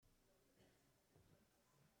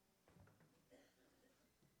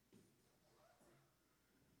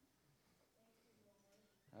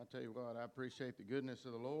I tell you what, I appreciate the goodness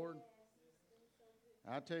of the Lord.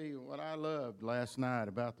 I tell you what I loved last night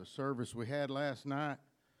about the service we had last night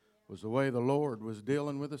was the way the Lord was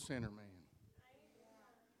dealing with a sinner man.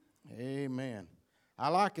 Amen. I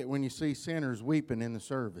like it when you see sinners weeping in the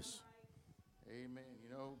service. Amen. You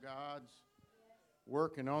know, God's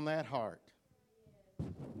working on that heart.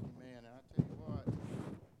 Amen. I tell you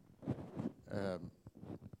what,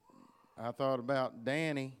 I thought about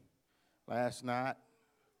Danny last night.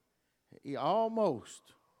 He almost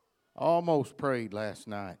prayed last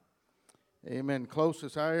night. Amen.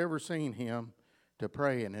 Closest I ever seen him to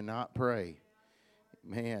praying and not pray.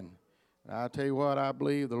 Man, I tell you what, I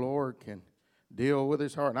believe the Lord can deal with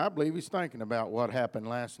his heart. And I believe he's thinking about what happened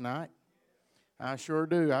last night. I sure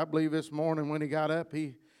do. I believe this morning when he got up,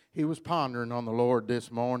 he was pondering on the Lord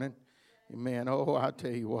this morning. Amen. Oh, I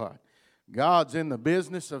tell you what, God's in the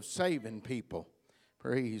business of saving people.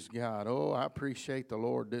 Praise God. Oh, I appreciate the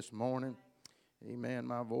Lord this morning. Amen.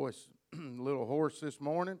 My voice a little hoarse this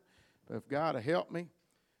morning. But if God will help me,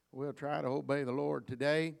 we'll try to obey the Lord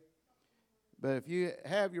today. But if you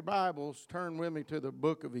have your Bibles, turn with me to the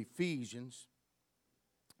book of Ephesians,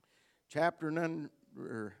 chapter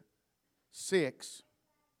number 6.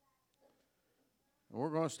 We're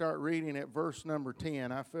going to start reading at verse number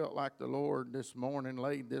 10. I felt like the Lord this morning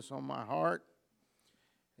laid this on my heart.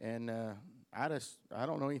 And I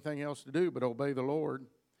don't know anything else to do but obey the Lord.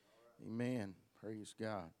 Amen. Praise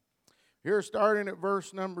God. Here, starting at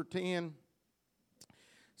verse number 10,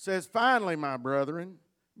 says, "Finally, my brethren,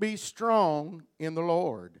 be strong in the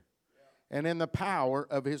Lord and in the power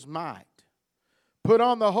of his might. Put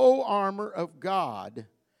on the whole armor of God,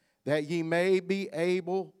 that ye may be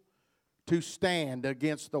able to stand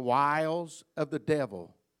against the wiles of the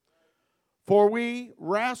devil. For we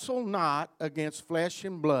wrestle not against flesh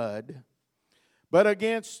and blood, but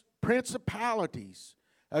against principalities,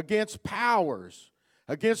 against powers,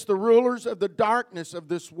 against the rulers of the darkness of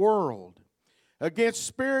this world, against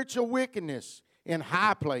spiritual wickedness in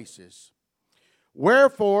high places.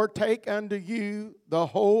 Wherefore take unto you the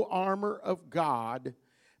whole armor of God,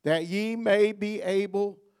 that ye may be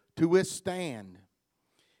able to withstand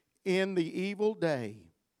in the evil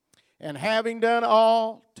day, and having done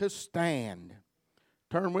all, to stand."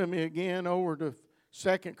 Turn with me again over to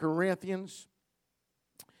 2 Corinthians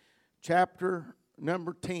chapter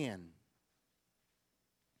number 10.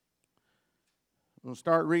 We'll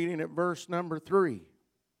start reading at verse number 3.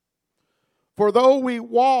 "For though we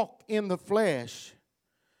walk in the flesh,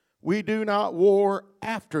 we do not war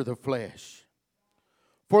after the flesh.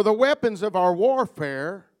 For the weapons of our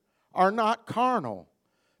warfare are not carnal,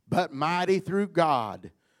 but mighty through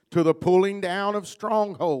God, to the pulling down of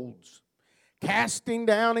strongholds, casting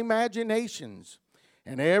down imaginations,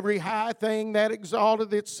 and every high thing that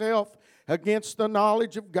exalteth itself against the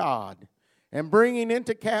knowledge of God, and bringing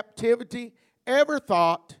into captivity every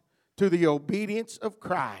thought to the obedience of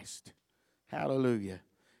Christ." Hallelujah.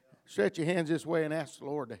 Stretch your hands this way and ask the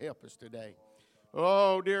Lord to help us today.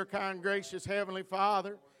 Oh, dear, kind, gracious Heavenly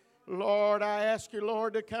Father, Lord, I ask you,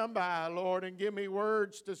 Lord, to come by, Lord, and give me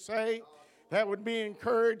words to say that would be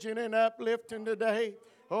encouraging and uplifting today.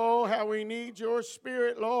 Oh, how we need your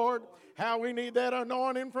Spirit, Lord. How we need that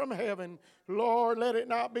anointing from heaven. Lord, let it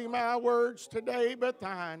not be my words today, but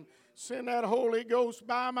thine. Send that Holy Ghost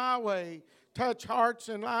by my way. Touch hearts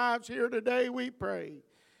and lives here today, we pray.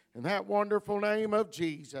 In that wonderful name of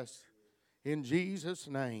Jesus. In Jesus'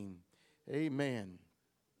 name, amen.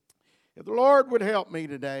 If the Lord would help me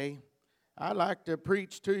today, I'd like to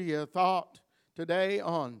preach to you a thought today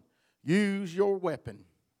on use your weapon.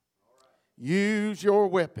 Use your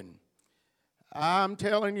weapon. I'm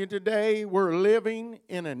telling you today, we're living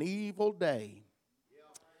in an evil day.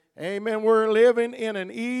 Amen. We're living in an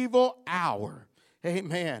evil hour.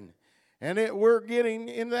 Amen. And we're getting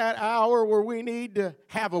in that hour where we need to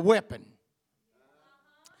have a weapon.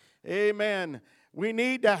 Amen. We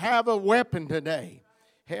need to have a weapon today.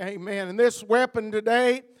 Amen. And this weapon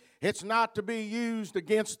today, it's not to be used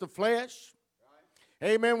against the flesh.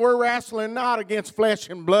 Amen. We're wrestling not against flesh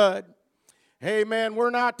and blood. Amen.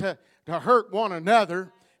 We're not to hurt one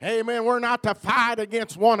another. Amen. We're not to fight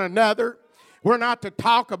against one another. We're not to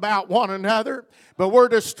talk about one another, but we're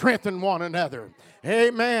to strengthen one another.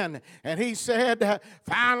 Amen. And he said,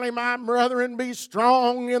 "Finally, my brethren, be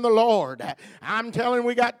strong in the Lord." I'm telling you,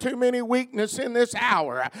 we got too many weakness in this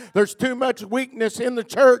hour. There's too much weakness in the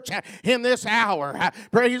church in this hour.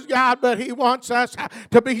 Praise God, but he wants us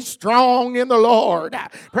to be strong in the Lord.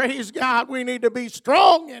 Praise God, we need to be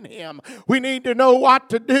strong in him. We need to know what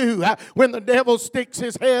to do when the devil sticks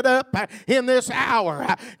his head up in this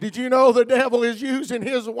hour. Did you know the devil devil is using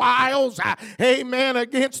his wiles, amen,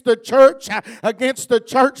 against the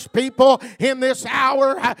church people in this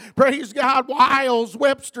hour. Praise God. Wiles,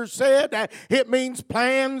 Webster said, it means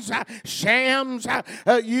plans, shams,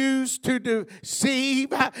 used to deceive,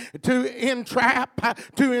 to entrap,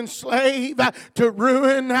 to enslave, to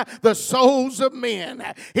ruin the souls of men.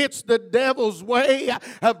 It's the devil's way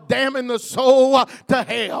of damning the soul to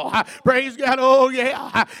hell. Praise God. Oh,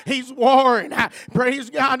 yeah. He's warring. Praise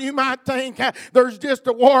God. You might think there's just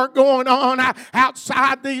a war going on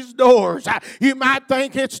outside these doors. You might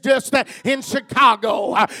think it's just in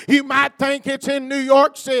Chicago. You might think it's in New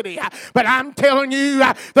York City. But I'm telling you,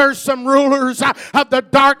 there's some rulers of the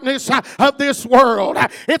darkness of this world.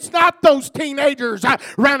 It's not those teenagers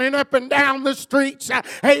running up and down the streets,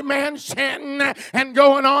 amen, chanting and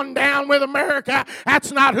going on down with America.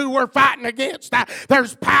 That's not who we're fighting against.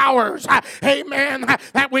 There's powers, amen,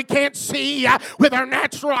 that we can't see with our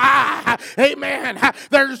natural eye. Amen.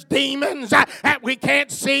 There's demons that we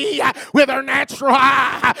can't see with our natural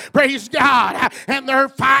eye. Praise God. And they're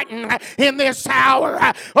fighting in this hour.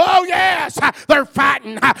 Oh, yes. They're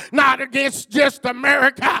fighting not against just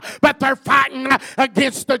America, but they're fighting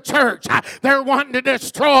against the church. They're wanting to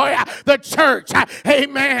destroy the church.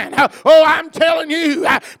 Amen. Oh, I'm telling you,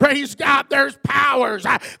 praise God, there's powers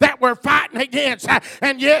that we're fighting against,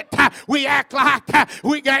 and yet we act like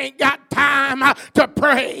we ain't got time to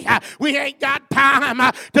pray. We ain't got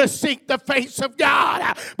time to seek the face of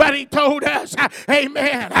God. But he told us,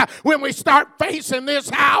 amen, when we start facing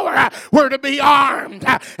this hour, we're to be armed.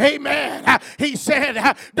 Amen. He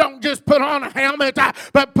said, don't just put on a helmet,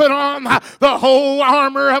 but put on the whole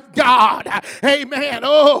armor of God. Amen.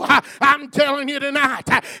 Oh, I'm telling you tonight,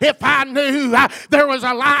 if I knew there was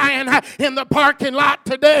a lion in the parking lot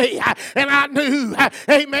today, and I knew,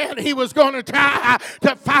 amen, he was going to try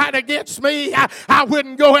to fight against me, I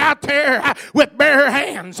wouldn't go out there with bare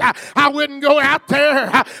hands. I wouldn't go out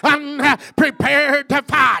there unprepared to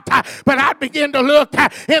fight. But I'd begin to look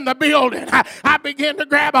in the building. I begin to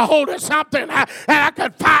grab a hold of something that I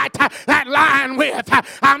could fight that lion with.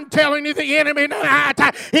 I'm telling you, the enemy tonight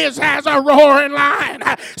is as a roaring lion,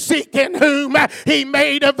 seeking whom he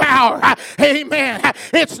may devour. Amen.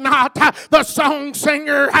 It's not the song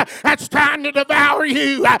singer that's trying to devour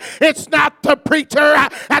you. It's not the preacher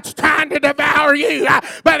that's trying to devour you,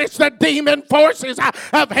 but it's the demon forces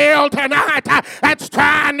of hell tonight that's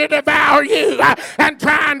trying to devour you and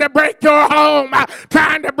trying to break your home,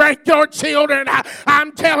 trying to break your children.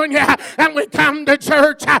 I'm telling you, and we come to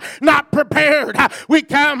church not prepared. We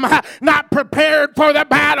come not prepared for the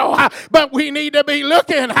battle, but we need to be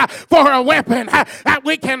looking for a weapon that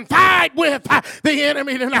we can fight with the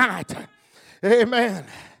enemy tonight. Amen.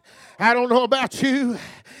 I don't know about you,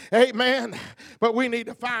 amen, but we need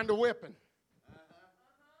to find a weapon.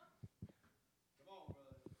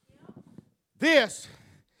 This,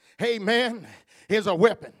 amen, is a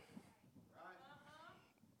weapon.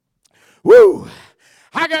 Woo!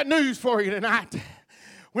 I got news for you tonight.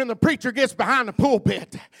 When the preacher gets behind the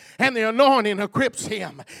pulpit and the anointing equips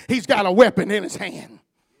him, he's got a weapon in his hand.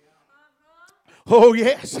 Oh,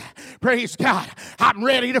 yes. Praise God. I'm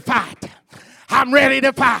ready to fight. I'm ready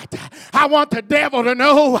to fight. I want the devil to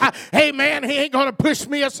know, amen, he ain't going to push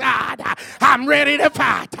me aside. I'm ready to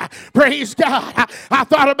fight. Praise God. I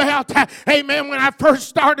thought about, amen, when I first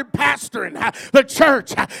started pastoring the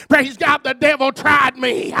church. Praise God, the devil tried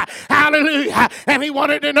me. Hallelujah. And he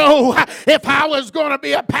wanted to know if I was going to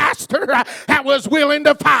be a pastor that was willing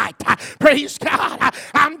to fight. Praise God.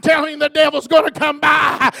 I'm telling you, the devil's going to come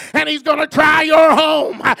by and he's going to try your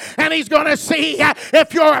home and he's going to see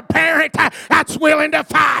if you're a parent that's willing to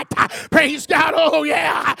fight. Praise God. Oh,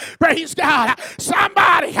 yeah. Praise God.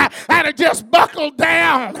 Somebody that just buckled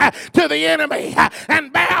down to the enemy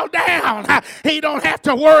and bow down, he don't have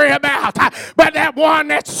to worry about. But that one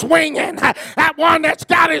that's swinging, that one that's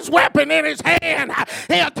got his weapon in his hand,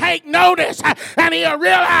 he'll take notice and he'll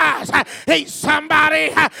realize he's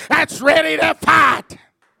somebody that's ready to fight.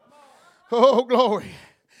 Oh, glory.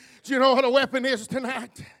 Do you know what a weapon is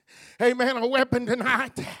tonight? Amen. A weapon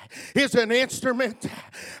tonight is an instrument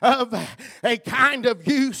of a kind of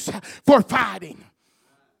use for fighting.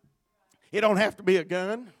 It don't have to be a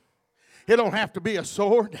gun. It don't have to be a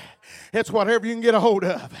sword. It's whatever you can get a hold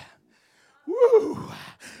of. Woo!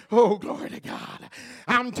 Oh, glory to God.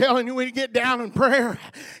 I'm telling you, when you get down in prayer,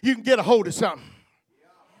 you can get a hold of something.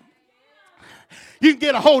 You can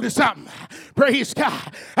get a hold of something. Praise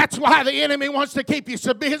God. That's why the enemy wants to keep you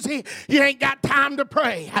so busy. You ain't got time to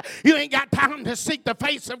pray. You ain't got time to seek the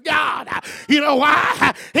face of God. You know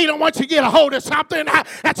why? He don't want you to get a hold of something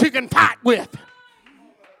that you can fight with.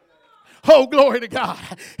 Oh, glory to God.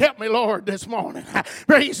 Help me, Lord, this morning.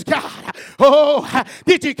 Praise God. Oh,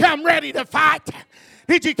 did you come ready to fight?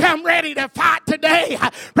 Did you come ready to fight today?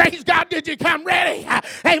 Praise God. Did you come ready,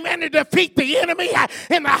 amen, to defeat the enemy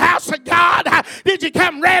in the house of God? Did you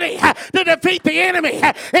come ready to defeat the enemy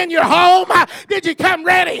in your home? Did you come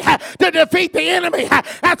ready to defeat the enemy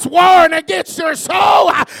that's warring against your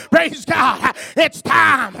soul? Praise God. It's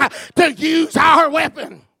time to use our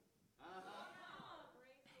weapon.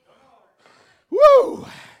 Woo!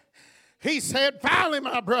 He said, finally,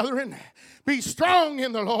 my brethren, be strong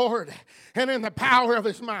in the Lord and in the power of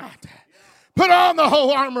his might. Put on the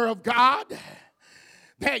whole armor of God,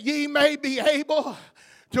 that ye may be able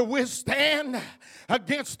to withstand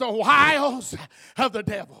against the wiles of the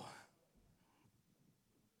devil.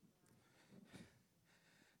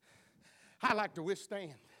 I like to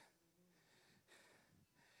withstand.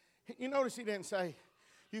 You notice he didn't say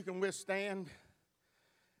you can withstand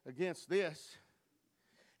against this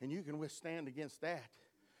and you can withstand against that,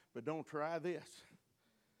 but don't try this.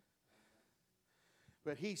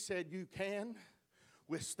 But he said you can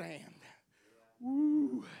withstand.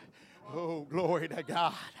 Woo. Oh, glory to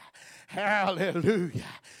God. Hallelujah.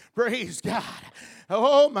 Praise God.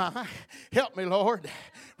 Oh, my. Help me, Lord.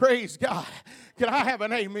 Praise God. Could I have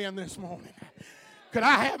an amen this morning? Could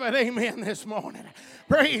I have an amen this morning?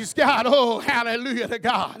 Praise God. Oh, hallelujah to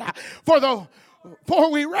God. For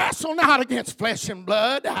we wrestle not against flesh and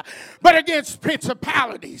blood, but against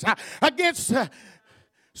principalities, against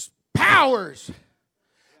powers,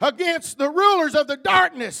 against the rulers of the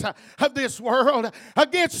darkness of this world,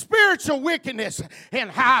 against spiritual wickedness in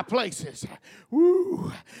high places.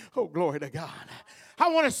 Woo. Oh, glory to God. I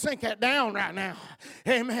want to sink that down right now.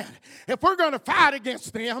 Amen. If we're going to fight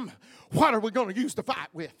against them, what are we going to use to fight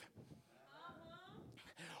with?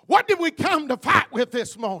 What did we come to fight with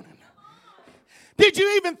this morning? Did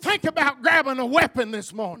you even think about grabbing a weapon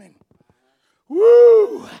this morning?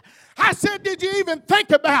 Woo! I said, did you even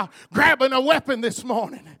think about grabbing a weapon this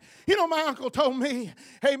morning? You know, my uncle told me,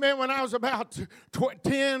 amen, when I was about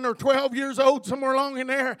 10 or 12 years old, somewhere along in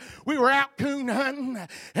there, we were out coon hunting,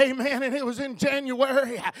 amen, and it was in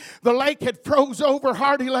January. The lake had froze over,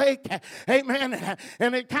 Hardy Lake, amen,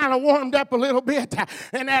 and it kind of warmed up a little bit,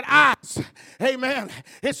 and that ice, amen,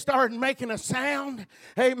 it started making a sound,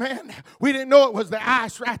 amen. We didn't know it was the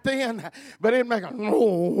ice right then, but it'd make a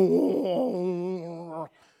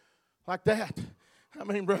like that. I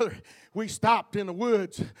mean, brother, we stopped in the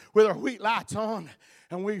woods with our wheat lights on,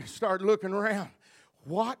 and we started looking around.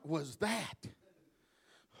 What was that?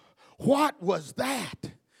 What was that?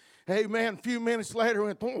 Amen. A few minutes later,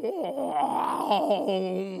 it went, oh.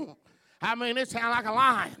 I mean, it sounded like a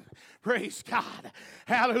lion. Praise God.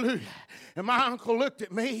 Hallelujah. And my uncle looked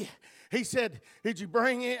at me. He said, did you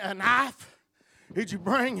bring a knife? Did you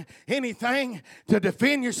bring anything to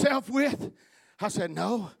defend yourself with? I said,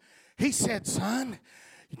 no. He said, son,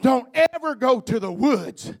 don't ever go to the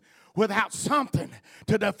woods without something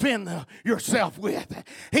to defend yourself with.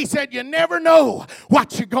 He said, you never know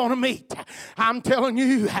what you're going to meet. I'm telling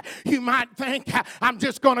you, you might think I'm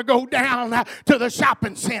just going to go down to the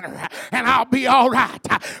shopping center and I'll be all right.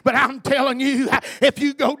 But I'm telling you, if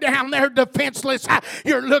you go down there defenseless,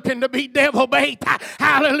 you're looking to be devil bait.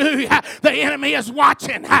 Hallelujah. The enemy is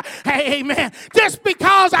watching. Amen. Just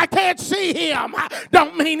because I can't see him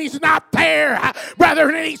don't mean he's not there.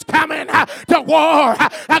 Brethren, he's coming to war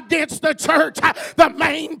against the church. The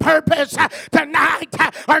main purpose tonight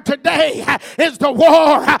or today is the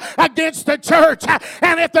war against the church.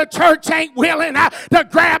 And if the church ain't willing to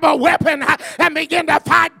grab a weapon and begin to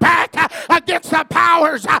fight back against the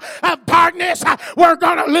powers of darkness, we're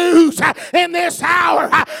going to lose in this hour.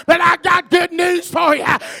 But I got good news for you.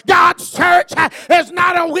 God's church is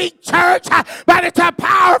not a weak church, but it's a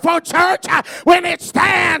powerful church when it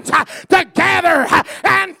stands together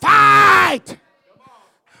and fight.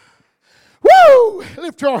 Woo!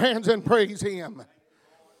 Lift your hands and praise him.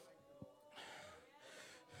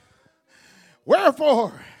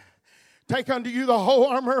 Wherefore, take unto you the whole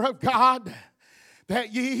armor of God,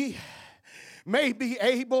 that ye may be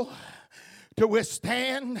able to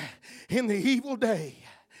withstand in the evil day,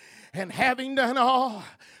 and having done all,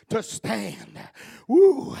 to stand.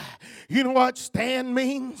 Woo. You know what stand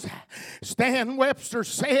means? Stan Webster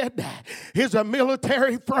said is a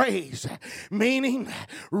military phrase meaning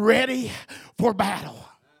ready for battle.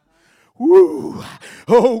 Woo.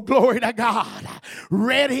 Oh, glory to God.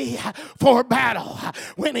 Ready for battle.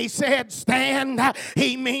 When he said stand,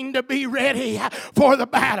 he mean to be ready for the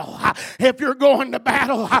battle. If you're going to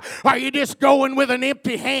battle, are you just going with an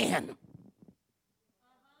empty hand?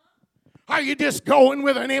 Are you just going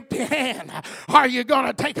with an empty hand? Are you going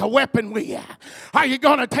to take a weapon with you? Are you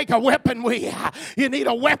going to take a weapon with you? You need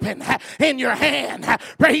a weapon in your hand.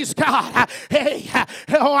 Praise God. Hey,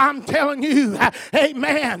 oh, I'm telling you,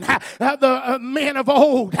 amen. The men of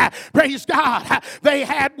old, praise God, they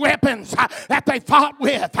had weapons that they fought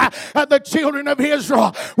with. The children of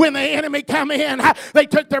Israel, when the enemy come in, they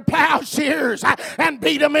took their plowshares and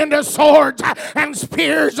beat them into swords and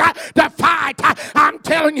spears to fight. I'm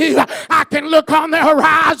telling you, I can look on the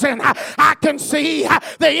horizon. I can see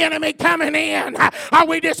the enemy coming in. Are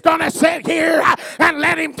we just going to sit here and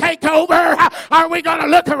let him take over? Are we going to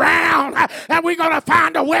look around and we're going to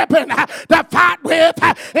find a weapon to fight with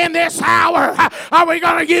in this hour? Are we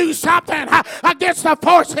going to use something against the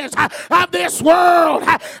forces of this world?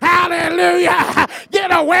 Hallelujah.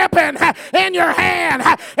 Get a weapon in your hand.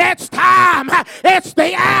 It's time. It's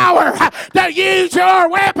the hour to use your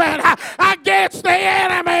weapon against the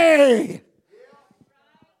enemy.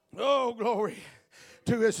 Oh, glory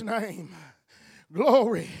to his name.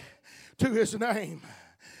 Glory to his name.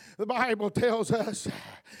 The Bible tells us,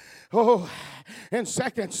 in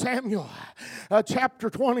 2 Samuel chapter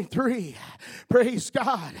 23, praise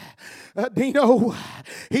God, Dino,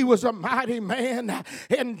 he was a mighty man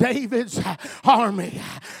in David's army.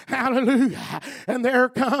 Hallelujah. And there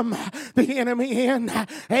come the enemy in,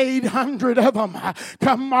 800 of them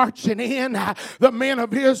come marching in. The men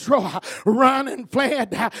of Israel run and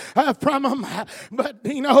fled from them. But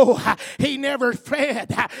Dino, he never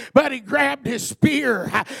fled, but he grabbed his spear.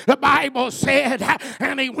 The Bible said,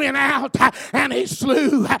 and he went out and he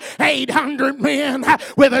slew 800 men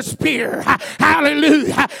with a spear.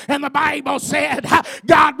 Hallelujah. And the Bible said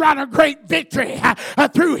God brought a great victory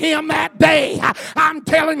through him that day. I'm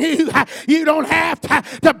telling you, you don't have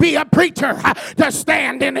to be a preacher to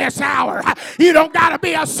stand in this hour. You don't got to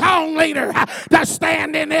be a song leader to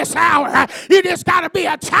stand in this hour. You just got to be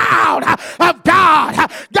a child of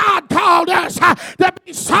God. God called us to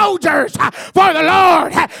be soldiers for the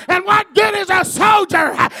Lord. And what good is a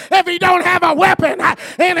soldier if he don't have a weapon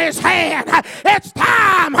in his hand? It's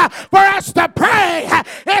time for us to pray.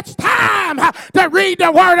 It's time to read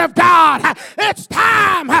the Word of God. It's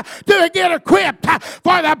time to get equipped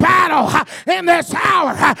for the battle in this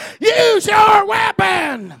hour. Use your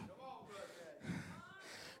weapon.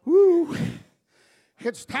 Woo.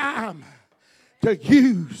 It's time to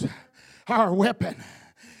use our weapon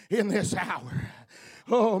in this hour.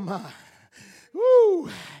 Oh my. Woo.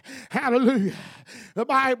 Hallelujah. The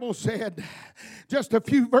Bible said just a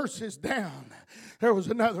few verses down, there was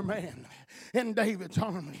another man in David's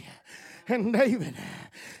army. And David,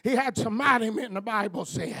 he had some mighty men, the Bible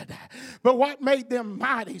said. But what made them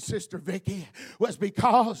mighty, Sister Vicky, was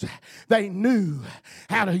because they knew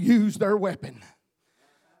how to use their weapon.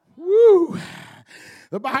 Woo!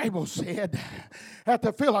 The Bible said that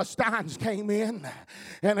the Philistines came in,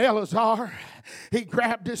 and Eleazar, he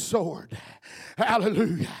grabbed his sword.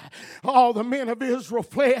 Hallelujah. All the men of Israel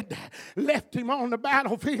fled, left him on the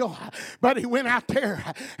battlefield, but he went out there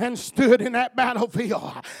and stood in that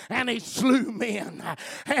battlefield, and he slew men.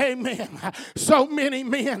 Amen. So many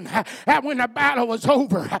men that when the battle was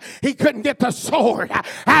over, he couldn't get the sword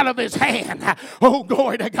out of his hand. Oh,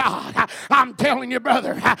 glory to God. I'm telling you,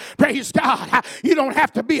 brother, praise God, you don't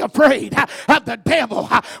have to be afraid of the devil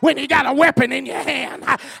when you got a weapon in your hand.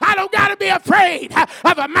 I don't got to be afraid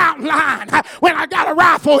of a mountain lion when I got a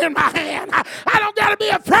rifle in my hand. I don't got to be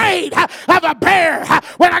afraid of a bear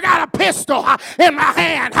when I got a pistol in my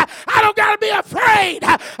hand. I don't got to be afraid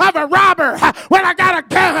of a robber when I got a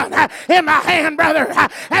gun in my hand, brother.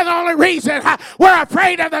 And the only reason we're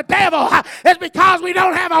afraid of the devil is because we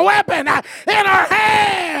don't have a weapon in our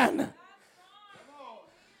hand.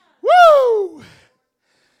 Woo!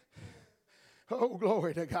 Oh,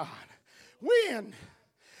 glory to God. When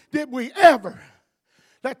did we ever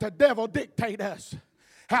let the devil dictate us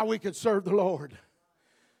how we could serve the Lord?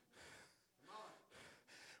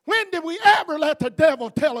 When did we ever let the devil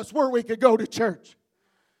tell us where we could go to church?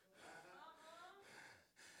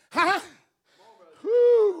 Huh?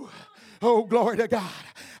 Woo. Oh, glory to God.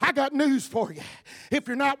 I got news for you. If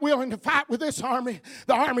you're not willing to fight with this army,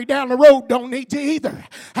 the army down the road don't need you either.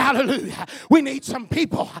 Hallelujah. We need some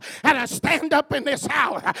people that stand up in this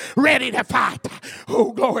hour ready to fight.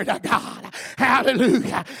 Oh, glory to God.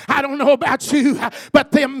 Hallelujah. I don't know about you,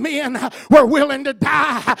 but them men were willing to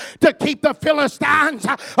die to keep the Philistines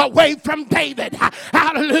away from David.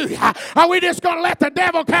 Hallelujah. Are we just going to let the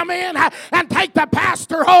devil come in and take the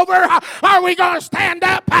pastor over? Are we going to stand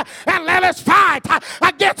up and let us fight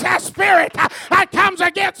against that spirit that comes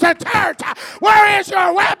against the church? Where is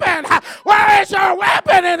your weapon? Where is your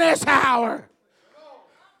weapon in this hour?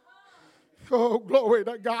 Oh, glory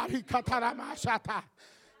to God.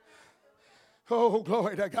 Oh,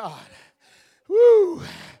 glory to God. Woo.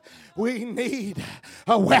 We need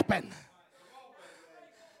a weapon.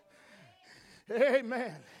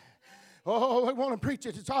 Amen. Oh, they want to preach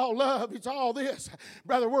it. It's all love. It's all this.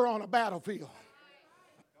 Brother, we're on a battlefield.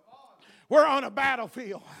 We're on a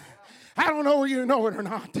battlefield. I don't know whether you know it or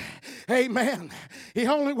not. Amen. The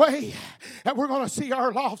only way that we're going to see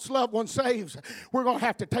our lost loved ones saved, we're going to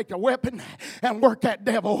have to take a weapon and work that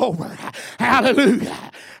devil over.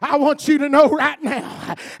 Hallelujah. I want you to know right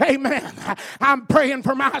now, amen, I'm praying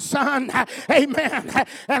for my son, amen,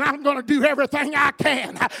 and I'm going to do everything I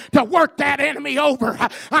can to work that enemy over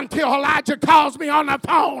until Elijah calls me on the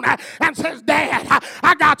phone and says, Dad,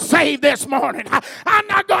 I got saved this morning. I'm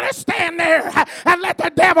not going to stand there and let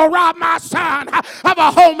the devil rob my son of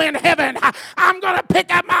a home in heaven. I'm going to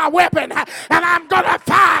pick up my weapon and I'm going to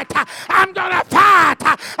fight. I'm going to fight.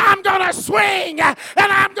 I'm going to swing and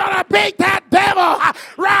I'm going to beat that devil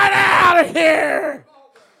right out of here.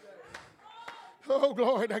 Oh,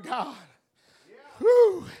 glory to God.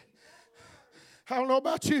 Whew. I don't know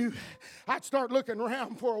about you. I'd start looking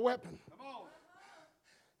around for a weapon.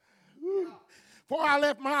 Whew. Before I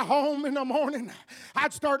left my home in the morning,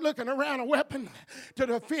 I'd start looking around a weapon to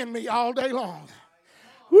defend me all day long.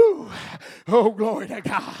 Woo. Oh, glory to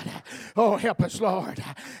God. Oh, help us, Lord.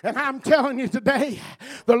 And I'm telling you today,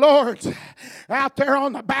 the Lord's out there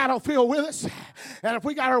on the battlefield with us. And if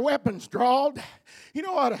we got our weapons drawn, you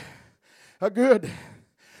know what a good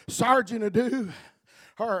sergeant would do,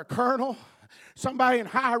 or a colonel, somebody in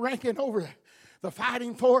high ranking over the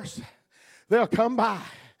fighting force, they'll come by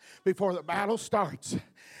before the battle starts,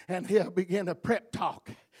 and he'll begin to prep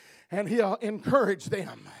talk, and he'll encourage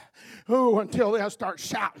them. Ooh, until they'll start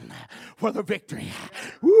shouting for the victory.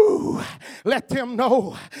 Ooh, let them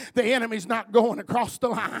know the enemy's not going across the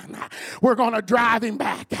line. We're going to drive him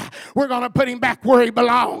back. We're going to put him back where he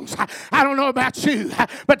belongs. I don't know about you,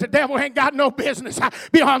 but the devil ain't got no business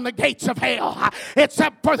beyond the gates of hell. It's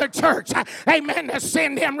up for the church, amen, to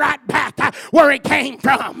send him right back where he came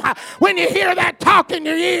from. When you hear that talk in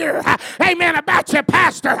your ear, amen, about your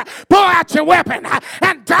pastor, pull out your weapon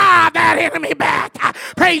and drive that enemy back.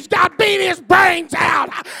 Praise God. Beat his brains out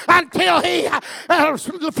until he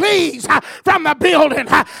flees from the building.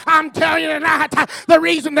 I'm telling you tonight, the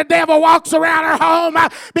reason the devil walks around our home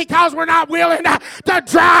because we're not willing to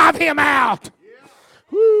drive him out.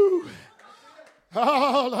 Woo.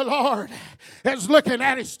 Oh, the Lord is looking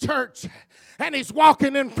at his church, and he's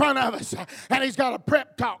walking in front of us, and he's got a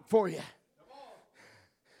prep talk for you.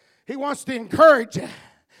 He wants to encourage you.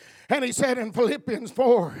 And he said in Philippians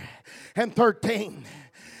 4:13,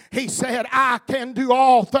 he said, I can do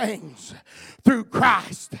all things through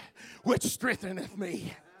Christ, which strengtheneth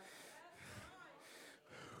me.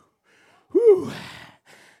 Whew.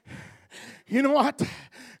 You know what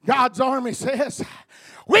God's army says?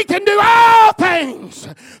 We can do all things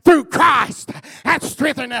through Christ that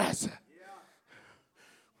strengthens us.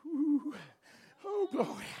 Whew. Oh,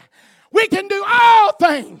 glory. We can do all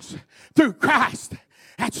things through Christ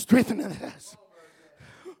that strengthens us.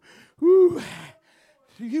 Whew.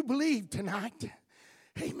 Do you believe tonight,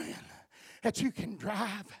 amen, that you can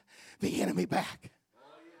drive the enemy back?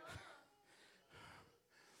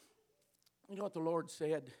 You know what the Lord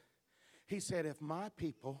said? He said, if my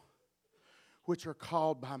people, which are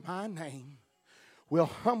called by my name, will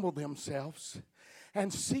humble themselves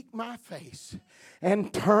and seek my face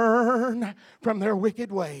and turn from their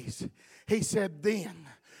wicked ways, he said, then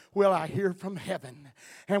will I hear from heaven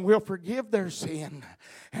and will forgive their sin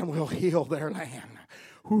and will heal their land.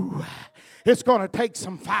 Ooh, it's going to take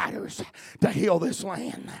some fighters to heal this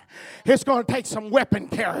land. It's going to take some weapon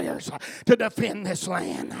carriers to defend this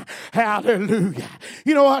land. Hallelujah.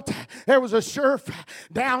 You know what? There was a sheriff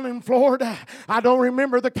down in Florida. I don't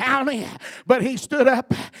remember the county, but he stood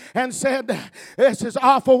up and said, this is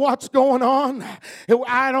awful what's going on.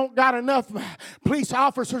 I don't got enough police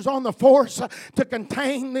officers on the force to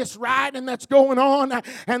contain this rioting that's going on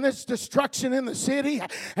and this destruction in the city.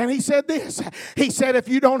 And he said this. He said,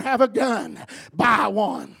 if you don't have a gun, buy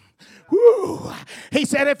one. Woo. He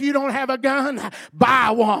said, if you don't have a gun, buy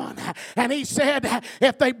one. And he said,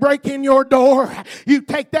 if they break in your door, you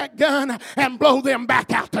take that gun and blow them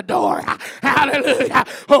back out the door. Hallelujah.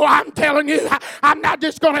 Oh, I'm telling you, I'm not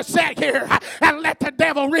just going to sit here and let the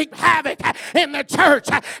devil wreak havoc in the church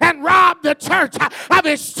and rob the church of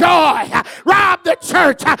its joy, rob the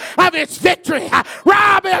church of its victory,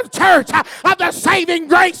 rob the church of the saving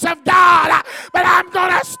grace of God. But I'm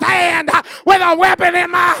going to stand with a weapon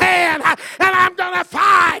in my hand, and I'm going to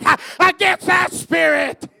fight against that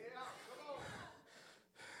spirit.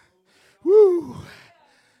 Woo. Woo.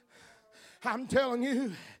 I'm telling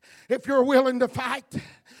you, if you're willing to fight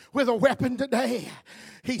with a weapon today,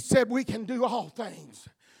 he said we can do all things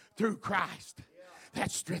through Christ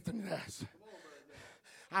that strengthened us.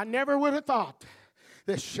 I never would have thought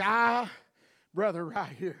this shy brother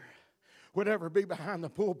right here would ever be behind the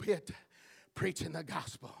pulpit preaching the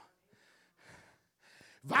gospel.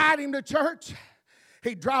 Invite him to church,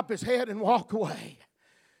 he'd drop his head and walk away.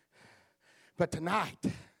 But tonight,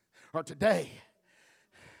 or today,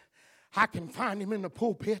 I can find him in the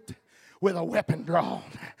pulpit with a weapon drawn.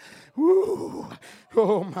 Woo.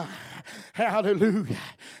 Oh my, hallelujah.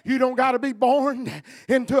 You don't got to be born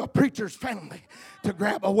into a preacher's family to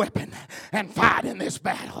grab a weapon and fight in this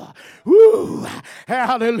battle. Woo,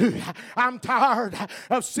 hallelujah. I'm tired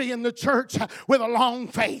of seeing the church with a long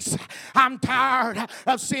face. I'm tired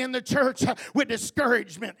of seeing the church with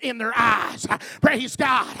discouragement in their eyes. Praise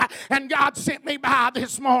God. And God sent me by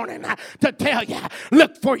this morning to tell you,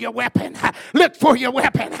 look for your weapon. Look for your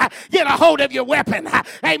weapon. Get a hold of your weapon.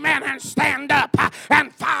 Amen. And stand up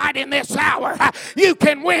and fight in this hour. You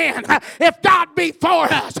can win. If God be for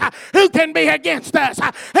us, who can be against us?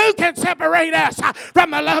 Who can separate us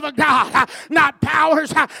from the love of God? Not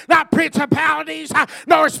powers, not principalities,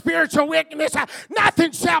 nor spiritual wickedness.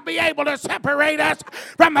 Nothing shall be able to separate us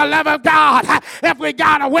from the love of God. If we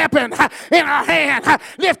got a weapon in our hand,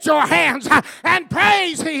 lift your hands and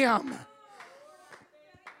praise Him.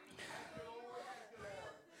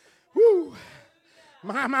 Woo.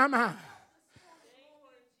 My.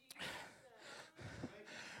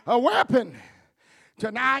 A weapon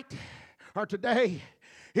tonight or today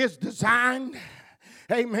is designed,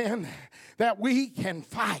 amen, that we can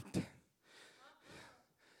fight.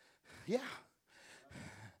 Yeah.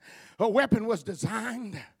 A weapon was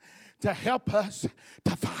designed to help us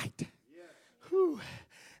to fight. Whew.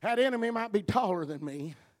 That enemy might be taller than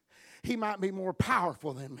me. He might be more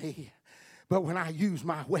powerful than me. But when I use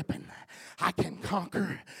my weapon, I can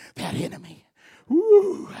conquer that enemy.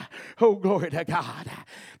 Woo. Oh, glory to God.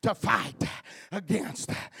 To fight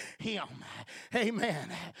against him. Amen.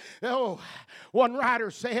 Oh, one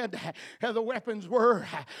writer said the weapons were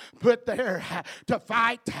put there to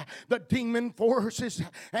fight the demon forces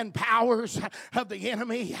and powers of the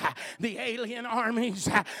enemy, the alien armies,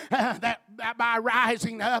 that by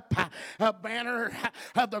rising up a banner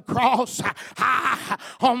of the cross high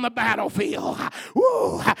on the battlefield.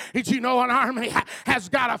 Woo. Did you know an army has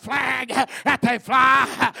got a flag that they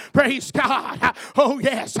fly? Praise God. Oh,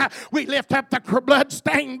 yes. We lift up the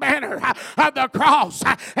blood-stained banner of the cross.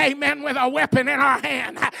 Amen. With a weapon in our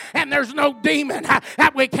hand. And there's no demon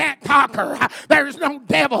that we can't conquer. There's no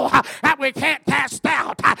devil that we can't cast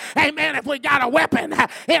out. Amen. If we got a weapon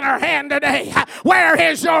in our hand today, where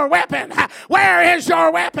is your weapon? Where is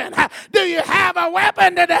your weapon? Do you have a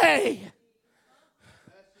weapon today?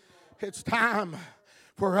 It's time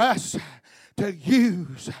for us to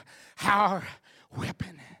use our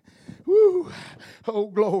weapon. Woo. Oh,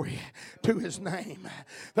 glory to His name.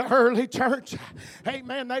 The early church,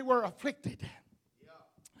 amen, they were afflicted.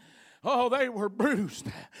 Oh, they were bruised.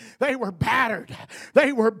 They were battered.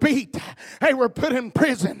 They were beat. They were put in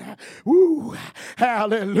prison. Woo,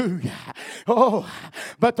 hallelujah. Oh,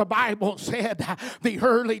 but the Bible said the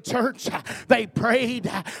early church, they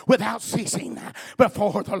prayed without ceasing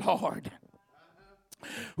before the Lord.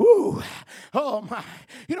 Ooh, oh my.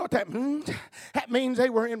 You know what that means? That means they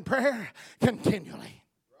were in prayer continually.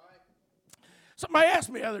 Somebody asked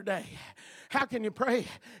me the other day, how can you pray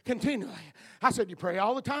continually? I said, you pray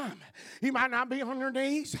all the time. You might not be on your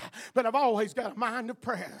knees, but I've always got a mind of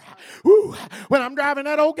prayer. Woo, when I'm driving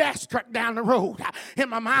that old gas truck down the road, in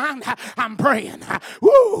my mind, I'm praying.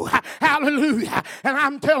 Woo, hallelujah. And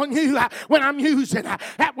I'm telling you, when I'm using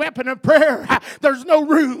that weapon of prayer, there's no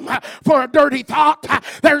room for a dirty thought.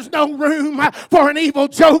 There's no room for an evil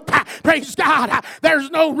joke. Praise God.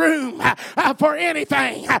 There's no room for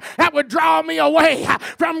anything that would draw me away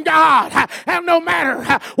from God. And no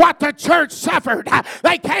matter what the church suffered,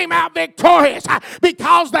 they came out victorious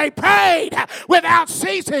because they prayed without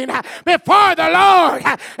ceasing before the Lord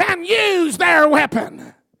and used their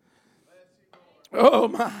weapon. Oh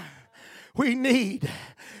my, we need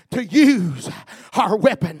to use our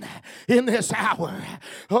weapon in this hour.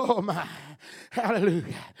 Oh my,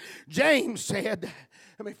 hallelujah. James said,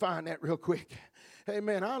 let me find that real quick.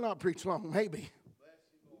 Amen. I'll not preach long, maybe.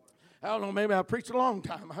 I don't know, maybe I'll preach a long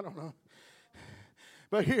time. I don't know.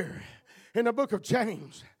 But here, in the book of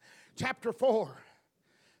James, chapter 4,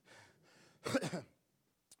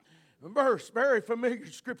 verse, very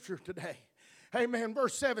familiar scripture today. Amen.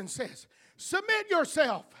 Verse 7 says, submit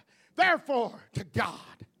yourself, therefore, to God.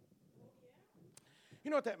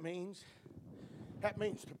 You know what that means? That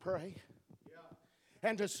means to pray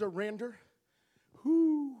and to surrender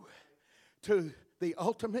to the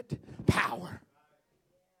ultimate power.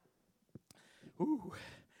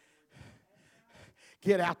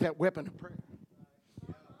 Get out that weapon of prayer.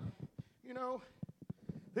 You know,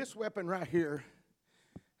 this weapon right here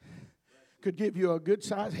could give you a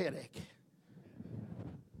good-sized headache.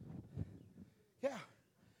 Yeah.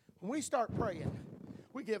 When we start praying,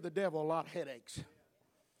 we give the devil a lot of headaches.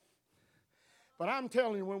 But I'm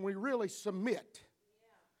telling you, when we really submit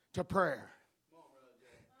to prayer,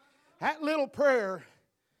 that little prayer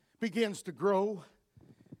begins to grow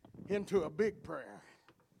into a big prayer.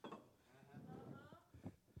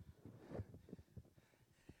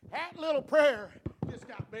 That little prayer just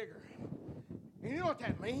got bigger. And you know what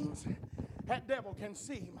that means? That devil can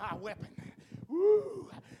see my weapon. Woo.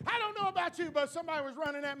 I don't know about you, but somebody was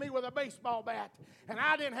running at me with a baseball bat, and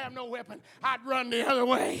I didn't have no weapon. I'd run the other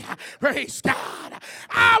way. Praise God.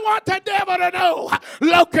 I want the devil to know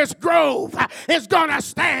Locust Grove is going to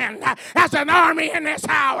stand as an army in this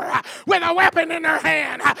hour with a weapon in their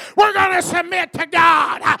hand. We're going to submit to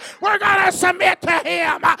God. We're going to submit to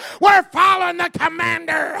Him. We're following the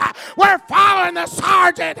commander. We're following the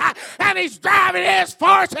sergeant, and he's driving his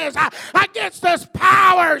forces against those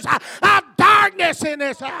powers of darkness in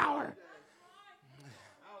this hour.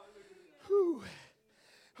 Whew.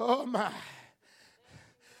 Oh my.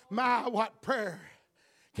 My, what prayer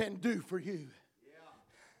can do for you.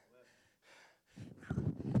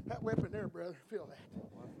 That weapon there, brother, feel that.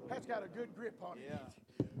 That's got a good grip on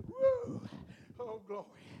it. Woo. Oh, glory.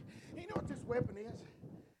 You know what this weapon is?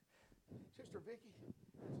 Sister Vicki?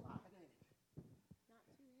 It's light,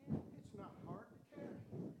 ain't it? It's not hard to carry.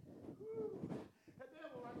 Woo. The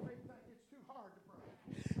devil, I think it's too hard to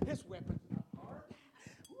bring. This weapon's not hard.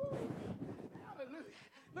 Woo. Hallelujah.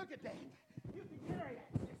 Look at that. You can carry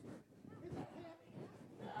that, sister. Is that heavy?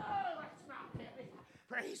 No, it's not heavy.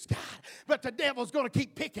 Praise God. But the devil's going to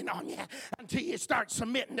keep picking on you until you start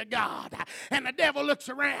submitting to God. And the devil looks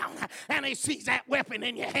around and he sees that weapon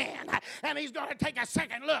in your hand. And he's going to take a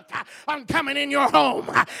second look on coming in your home.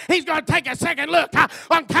 He's going to take a second look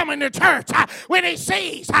on coming to church. When he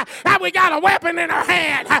sees that we got a weapon in our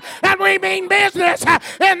hand and we mean business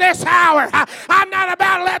in this hour. I'm not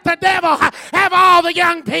about to let the devil have all the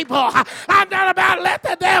young people. I'm not about to let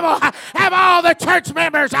the devil have all the church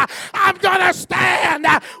members. I'm going to stand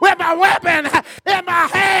with my weapon in my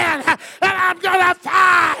hand, and I'm going to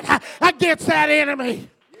fight against that enemy.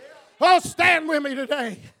 Oh, stand with me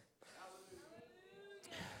today.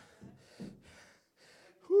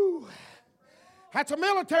 Whew. That's a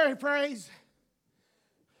military phrase.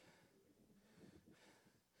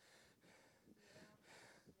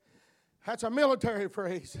 That's a military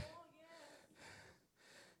phrase.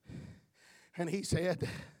 And he said,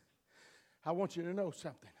 I want you to know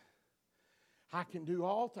something. I can do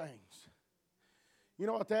all things. You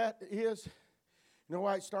know what that is? You know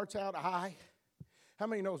why it starts out high? How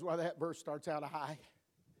many knows why that verse starts out high?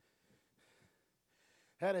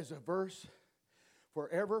 That is a verse for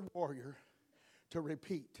every warrior to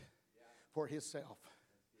repeat for himself.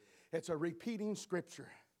 It's a repeating scripture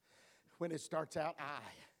when it starts out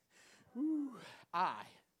I. Ooh, I.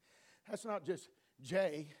 That's not just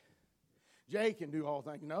J. J can do all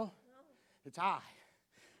things. No, it's I.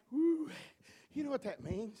 Ooh. You know what that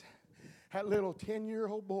means? That little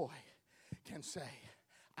 10-year-old boy can say,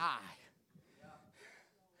 I.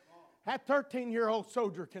 That 13-year-old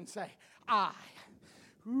soldier can say, I.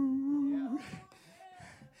 Ooh.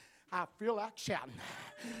 I feel like shouting.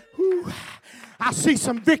 Ooh. I see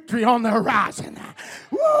some victory on the horizon.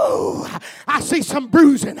 Ooh. I see some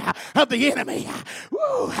bruising of the enemy.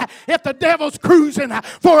 Ooh. If the devil's cruising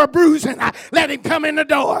for a bruising, let him come in the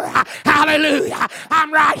door. Hallelujah.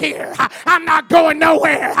 I'm right here. I'm not going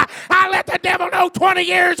nowhere. I let the devil know 20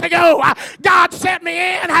 years ago God set me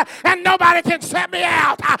in and nobody can set me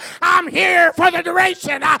out. I'm here for the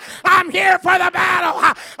duration. I'm here for the battle.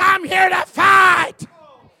 I'm here to fight.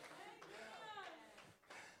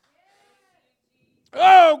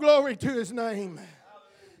 Oh, glory to his name.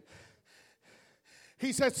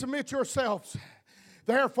 He said, submit yourselves,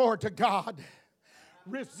 therefore, to God.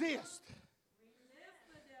 Resist.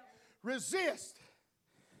 Resist.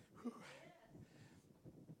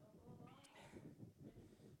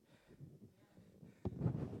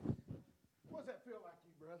 What does that feel like to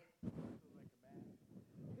you, brother?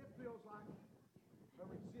 It feels like a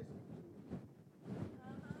resistance.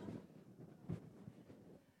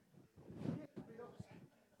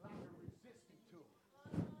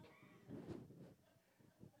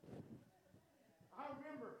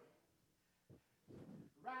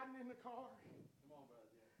 Riding in the car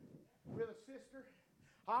with a sister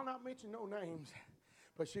I'll not mention no names,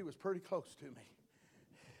 but she was pretty close to me.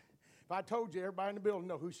 If I told you, everybody in the building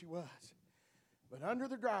know who she was. But under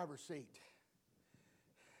the driver's seat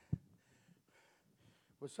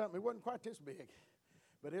was something. It wasn't quite this big,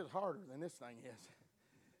 but it was harder than this thing is.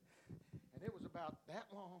 And it was about that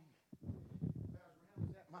long, about as round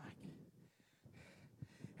as that mic.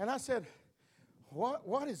 And I said,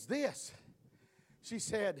 what is this? She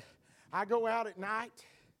said, I go out at night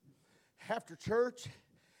after church,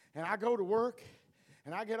 and I go to work,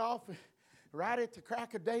 and I get off right at the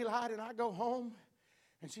crack of daylight, and I go home.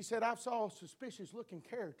 And she said, I saw suspicious-looking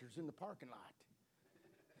characters in the parking lot.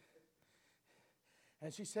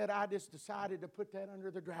 And she said, I just decided to put that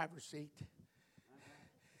under the driver's seat.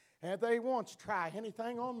 And if they once try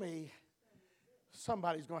anything on me,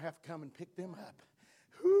 somebody's going to have to come and pick them up.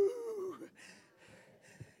 Whew.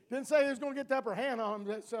 Didn't say he was going to get the upper hand on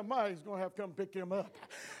them. That somebody's going to have to come pick him up.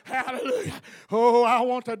 Hallelujah. Oh, I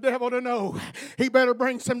want the devil to know he better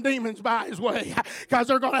bring some demons by his way, because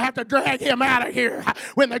they're going to have to drag him out of here.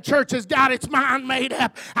 When the church has got its mind made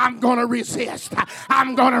up, I'm going to resist.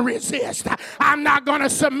 I'm going to resist. I'm not going to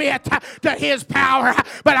submit to his power,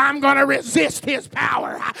 but I'm going to resist his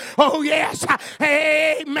power. Oh, yes.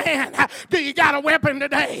 Amen. Do you got a weapon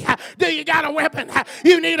today? Do you got a weapon?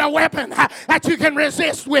 You need a weapon that you can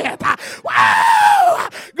resist with. Woo!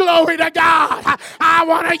 Glory to God. I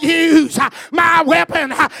want to use my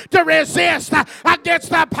weapon to resist against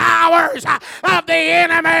the powers of the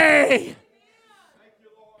enemy.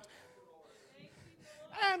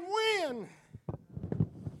 And when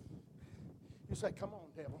you say, come on,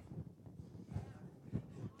 devil.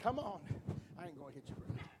 Come on. I ain't going to hit you,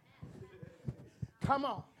 brother. Come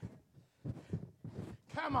on.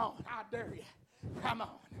 Come on. I dare you. Come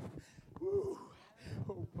on. Woo.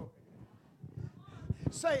 Oh, boy.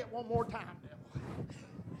 Say it one more time, devil.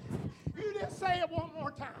 You just say it one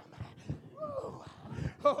more time. Woo.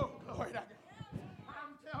 Oh, glory to God.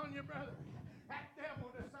 I'm telling you, brother, that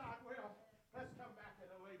devil decide, well, let's come back at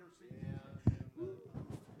a later season. Glory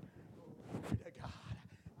to God.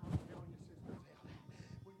 I'm telling you, Sister Zell,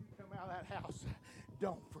 when you come out of that house,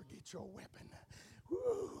 don't forget your weapon.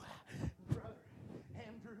 Woo. Brother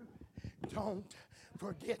Andrew, don't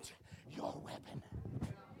forget your weapon.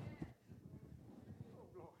 Oh,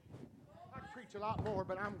 glory. I could preach a lot more,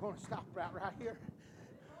 but I'm going to stop right here.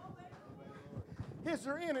 Is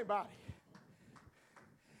there anybody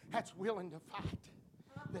that's willing to fight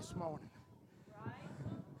this morning?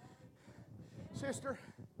 Sister,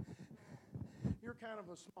 you're kind of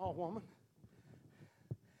a small woman.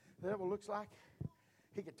 The devil looks like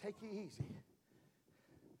he could take you easy.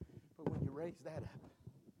 But when you raise that up,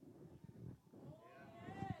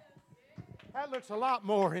 that looks a lot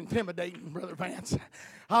more intimidating, Brother Vance.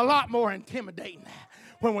 A lot more intimidating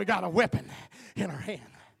when we got a weapon in our hand.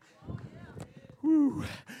 Whew.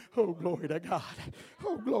 Oh, glory to God.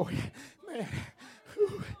 Oh, glory. Man.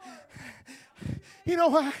 Whew. You know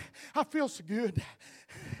why I feel so good?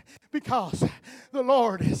 Because the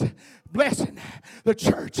Lord is blessing the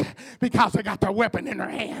church because they got their weapon in their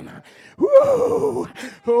hand. Woo!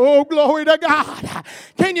 Oh, glory to God.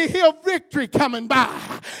 Can you hear victory coming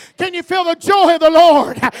by? Can you feel the joy of the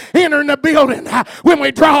Lord entering the building when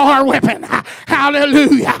we draw our weapon?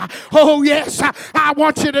 Hallelujah. Oh, yes. I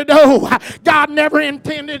want you to know God never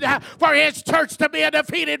intended for his church to be a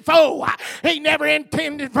defeated foe. He never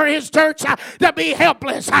intended for his church to be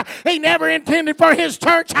helpless. He never intended for his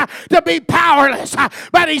church to be powerless.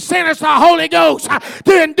 But he sent us the Holy Ghost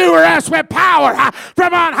to endure us with power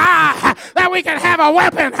from on high, that we can have a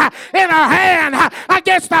weapon in our hand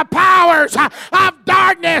against the powers of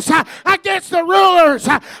darkness, against the rulers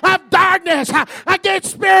of darkness,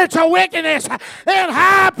 against spiritual wickedness in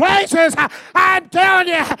high places. I'm telling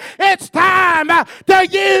you, it's time to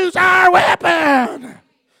use our weapon.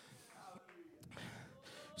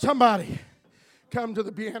 Somebody come to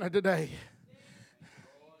the piano today.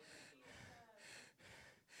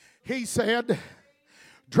 He said,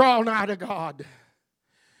 draw nigh to God,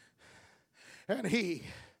 and he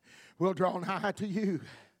will draw nigh to you.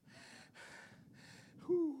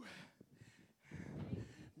 Whew.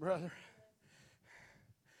 Brother,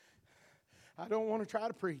 I don't want to try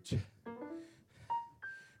to preach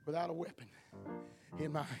without a weapon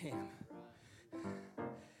in my hand.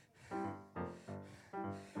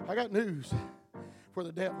 I got news for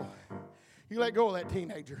the devil. You let go of that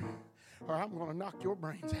teenager, or I'm going to knock your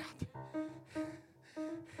brains out.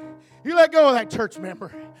 You let go of that church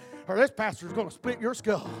member, or this pastor's going to split your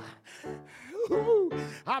skull. Ooh,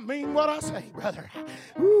 I mean what I say, brother.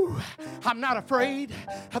 Ooh, I'm not afraid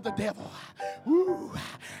of the devil. Ooh,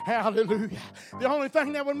 hallelujah. The only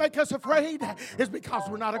thing that would make us afraid is because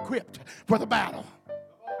we're not equipped for the battle.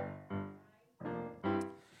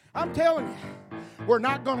 I'm telling you, we're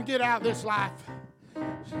not going to get out of this life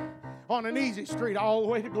on an easy street all the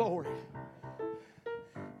way to glory.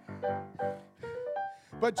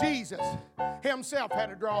 But Jesus himself had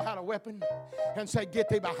to draw out a weapon and say, get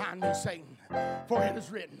thee behind me, Satan, for it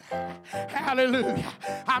is written. Hallelujah.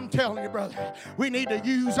 I'm telling you, brother, we need to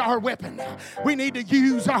use our weapon. We need to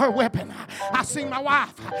use our weapon. I seen my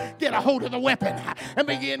wife get a hold of the weapon and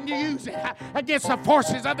begin to use it against the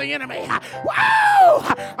forces of the enemy.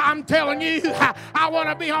 Whoa! I'm telling you, I want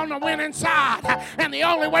to be on the winning side, and the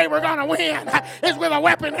only way we're going to win is with a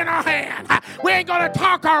weapon in our hand. We ain't going to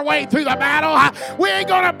talk our way through the battle. We ain't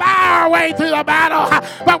going to buy our way through the battle,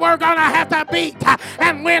 but we're going to have to beat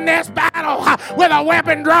and win this battle with a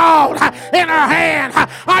weapon drawn in our hand.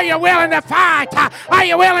 Are you willing to fight? Are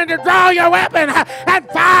you willing to draw your weapon and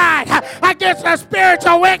fight against the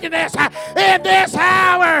spiritual wickedness in this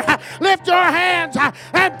hour? Lift your hands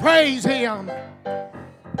and praise Him.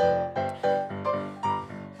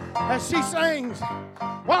 As she sings,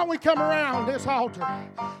 why don't we come around this altar?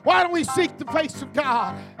 Why don't we seek the face of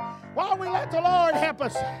God? Why don't we let the Lord help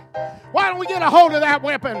us? Why don't we get a hold of that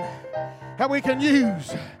weapon that we can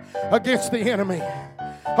use against the enemy?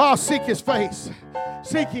 Oh, seek His face.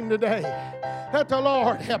 Seek Him today. Let the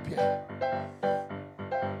Lord help you.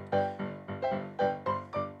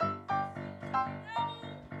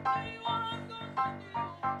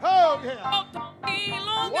 Oh, yeah. Walk on me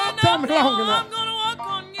long enough. I'm going to walk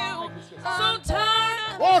on you. So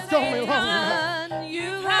tired. Walk on me long enough.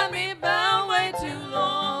 You've had me bound way too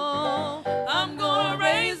long. I'm going to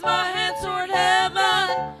raise my hands toward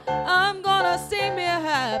heaven. I'm going to sing me a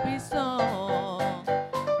happy song.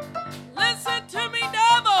 Listen to me,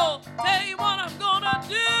 devil. Tell you what I'm going to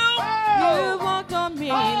do. Oh. You've walked on me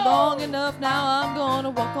long enough. Now I'm going to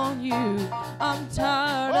walk on you. I'm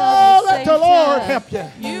tired Oh, of you, let the Satan. Lord help you.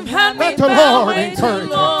 You've had Let me the bound Lord way encourage too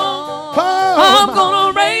you. long. Oh, I'm my.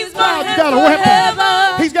 going to raise my God's hands got a to weapon.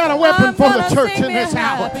 heaven. He's got a weapon I'm for the gonna church sing in me this a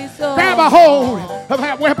hour. happy song. Grab a hold of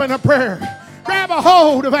that weapon of prayer. Grab a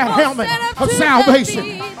hold of that Oh, helmet stand up of to salvation.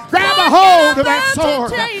 their feet. Grab a Walking hold of about that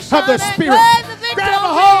sword temptation of the and Spirit. claim the victory. Grab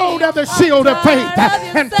a hold of the shield of faith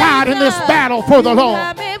and fight in this battle for the Lord.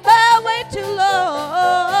 Had me bound way too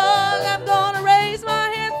long. I'm gonna raise my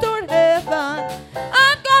hand toward heaven.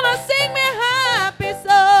 I'm gonna sing me a happy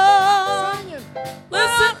song.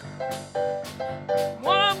 Listen,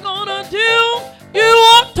 what I'm gonna do. You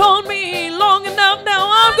walked on me long enough. Now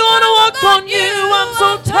I'm gonna walk on you. I'm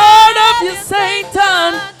so tired of you,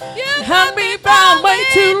 Satan. You had me bound way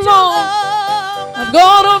too long. I'm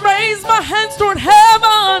gonna raise my hands toward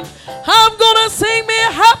heaven. I'm gonna sing me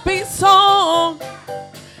a happy song.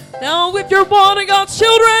 Now if you're one of God's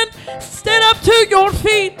children, stand up to your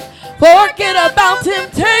feet. Forget about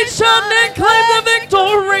temptation and claim the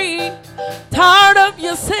victory. Tired of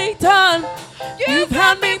you, Satan. You've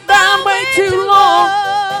had me bound way too long.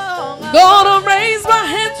 Gonna raise my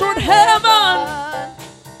hands toward heaven.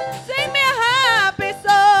 Sing me a happy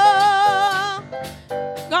song.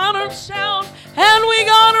 Gonna shout and we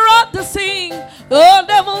gonna rock to sing. The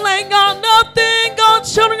devil ain't got nothing.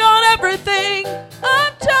 God's children got everything.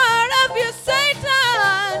 I'm tired of you,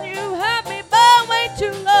 Satan. You have me bound way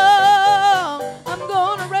too long. I'm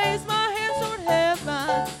gonna raise my hands toward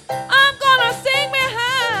heaven. I'm gonna sing me a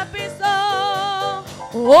happy song.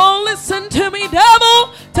 Oh, listen to me,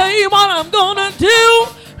 devil. Tell you what I'm gonna do.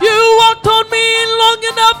 You walked on me long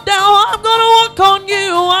enough. Now I'm gonna walk on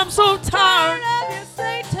you. I'm so tired of you,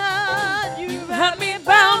 Satan. You've had me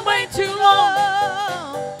bound way too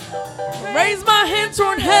long. Raise my hands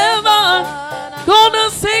toward heaven. Gonna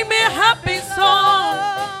sing me a happy song.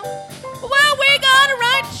 Well, we got a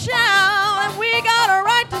right to shout and we got a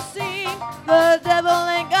right to sing. The devil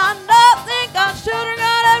ain't got nothing. God's children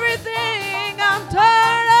got everything. I'm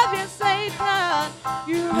tired of you, Satan.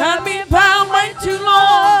 You had me bound way too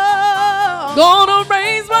long. Gonna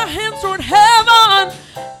raise my hands toward heaven.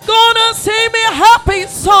 Gonna sing me a happy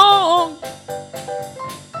song.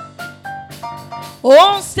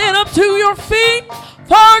 Oh, stand up to your feet.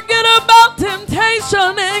 Forget about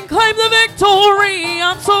temptation and claim the victory.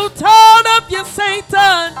 I'm so tired of you,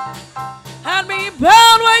 Satan. Had me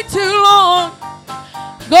bound way too long.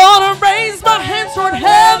 Gonna raise my hands toward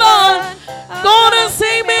heaven. Gonna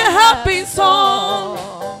sing me a happy song.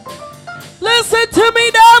 Listen to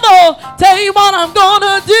me, devil. Tell you what I'm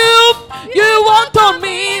gonna do. You walked on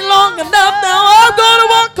me long enough. Now I'm gonna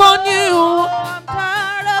walk on you. I'm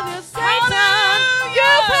tired of you, Satan.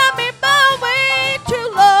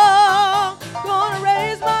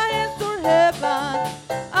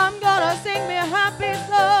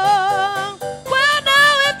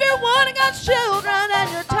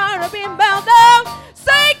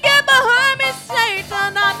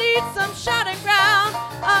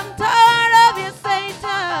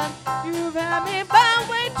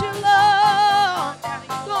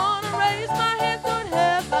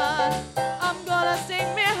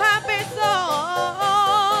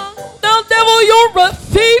 Devil, you're a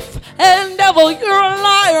thief, and devil, you're a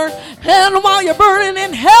liar. And while you're burning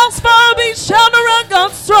in hell's fire, be shelter at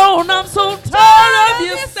God's throne. I'm so tired of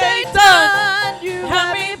you, Satan. You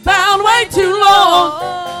have me bound way too long.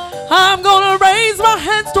 I'm gonna raise my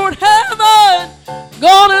hands toward heaven,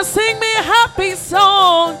 gonna sing me a happy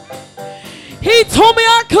song. He told me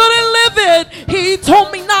I couldn't live it, he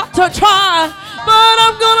told me not to try, but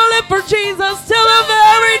I'm gonna live for Jesus till the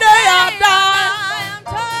very day I die. I'm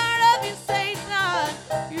tired of you, Satan.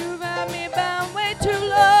 You've had me bound way too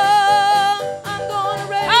long. I'm gonna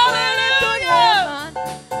raise my hands toward heaven.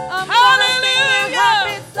 I'm gonna sing me a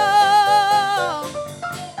happy song.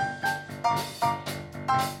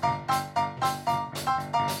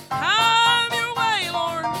 Have your way,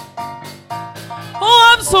 Lord. Oh,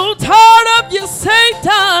 I'm so tired of you,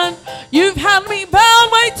 Satan. You've had me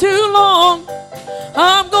bound way too long.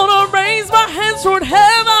 I'm gonna raise my hands toward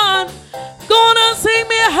heaven, gonna sing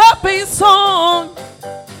me a happy song.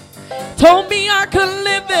 Told me I couldn't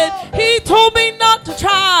live it, he told me not to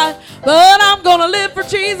try, but I'm gonna live for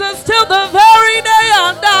Jesus till the very day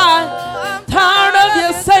I die. I'm tired of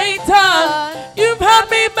you, Satan. You've had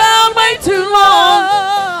me bound way too long.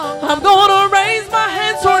 I'm gonna raise my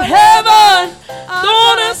hands toward heaven,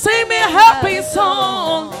 gonna sing me a happy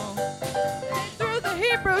song. Through the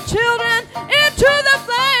Hebrew children into the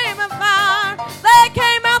flame of fire, they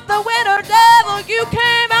came out the winner, devil, you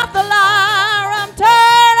came out the liar. I'm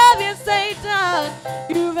tired of you, Satan.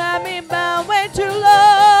 You've had me bound way too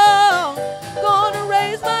long. Gonna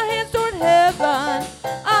raise my hands toward heaven,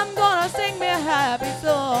 I'm gonna sing me a happy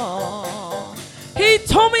song. He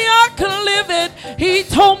told me I couldn't live it, he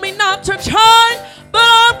told me not to try, but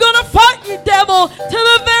I'm gonna fight you, devil, till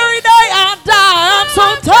the very day I die. I'm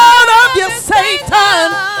so tired of you,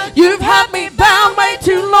 Satan. You've had me bound way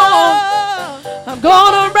too long. I'm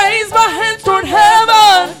gonna raise my hands toward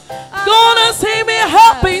heaven, gonna sing me a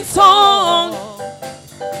happy song.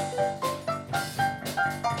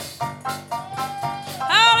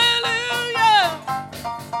 Hallelujah.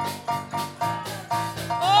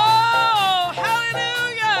 Oh,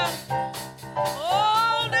 hallelujah.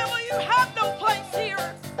 Oh, devil, you have no place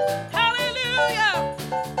here. Hallelujah.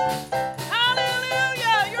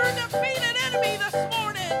 Hallelujah. You're a defeated enemy this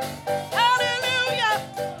morning. Hallelujah.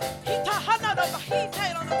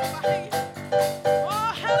 Oh,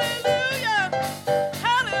 hallelujah.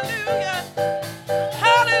 Hallelujah.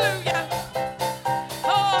 Hallelujah.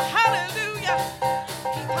 Oh, hallelujah.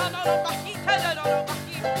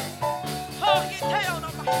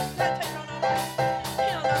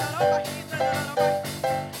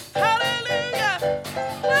 Hallelujah.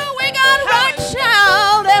 Well, we got a right to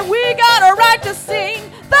shout and we got a right to sing.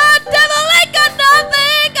 The devil ain't got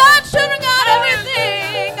nothing, God should have got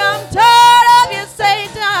everything. I'm tired of you,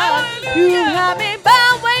 Satan. You have me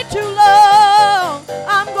bound way too long.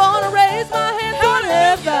 I'm gonna raise my hand toward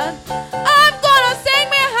heaven. I'm gonna sing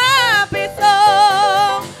me a happy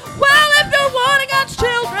song. Well, if you're one of God's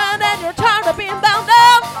children and you're tired of being bound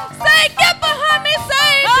down, say, get behind me,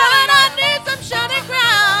 Satan. I need some shining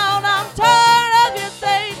crown. I'm tired of you,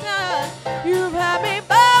 Satan. You've had me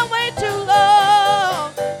bound way too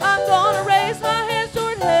long. I'm gonna raise my hands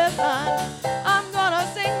toward heaven. I'm gonna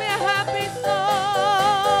sing me a happy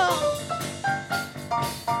song.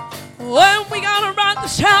 When we got a right to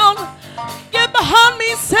shout, get behind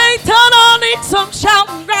me, Satan. I need some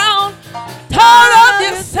shouting ground. Tired of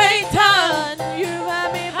you, Satan. You've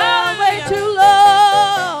had me bound way too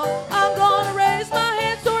long. I'm gonna raise my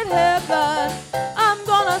hands toward heaven. I'm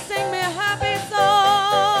gonna sing me a happy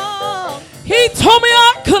song. He told me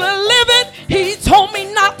I couldn't live it, he told me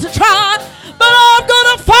not to try, but I'm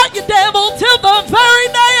gonna fight you, devil, till the very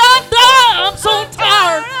day I die. I'm so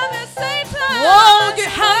tired. Oh, you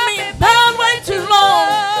had me bound way too long.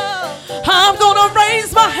 I'm gonna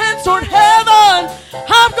raise my hands toward heaven.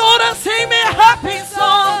 I'm gonna sing me a happy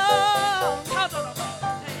song. Oh,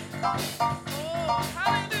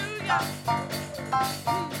 hallelujah.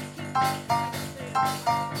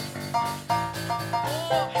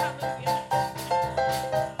 Oh, hallelujah.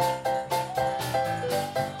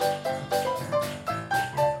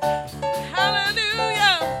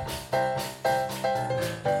 Hallelujah.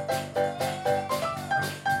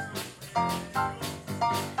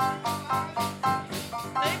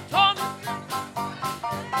 They taught us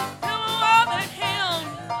pillow of the hymn.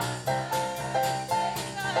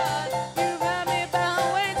 You've had me bound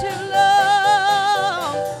way too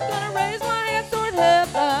long. Gonna raise my hands toward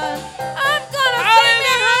heaven. I'm gonna sing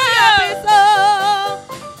me a happy song.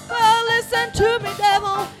 Well, listen to me,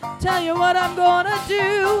 devil. Tell you what I'm gonna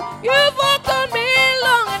do. You've walked on me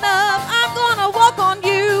long enough. I'm gonna walk on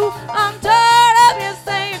you. I'm tired of you,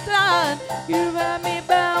 Satan. You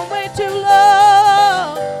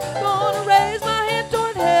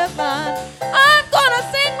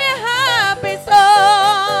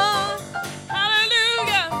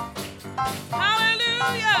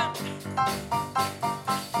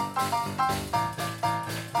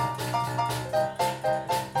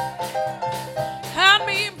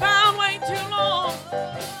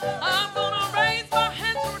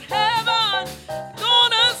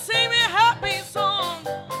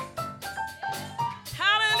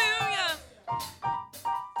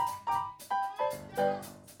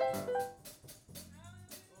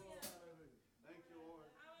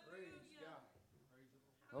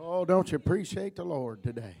Oh, don't you appreciate the Lord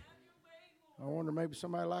today? I wonder maybe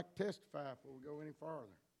somebody like to testify before we go any farther.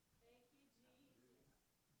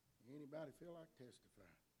 Anybody feel like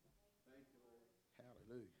testifying? Thank you, Lord.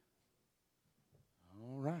 Hallelujah.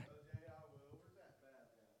 All right.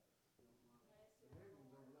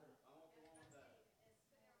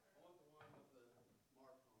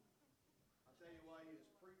 Tell you why you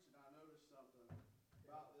was preaching, I noticed something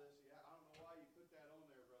about this. Yeah, I don't know why you put that on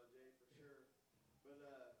there, Brother Jay, for sure.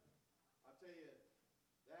 But I tell you,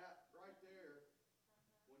 that right there,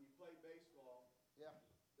 when you play baseball, Yeah.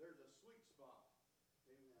 there's a sweet spot.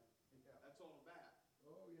 Amen. Yeah. That's on the bat.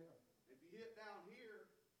 Oh, yeah. If you hit down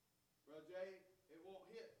here, Brother Jay, it won't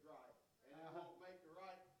hit right, and it won't make the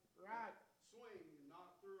right swing and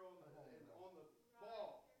knock through on the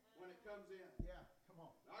ball when it comes in. Yeah, come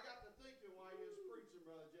on. Now, I got to thinking while you was preaching,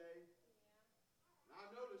 Brother Jay. And I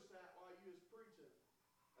noticed that while you was preaching,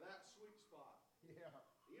 that sweet spot. Yeah.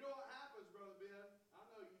 You know what happens, Brother Ben? I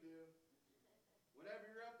know you do. Whenever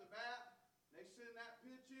you're up the bat, they send that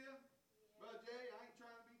pitch in. Brother Jay, I ain't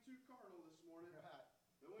trying to be too carnal this morning. Right.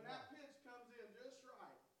 But when that pitch comes in just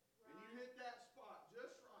right, and you hit that spot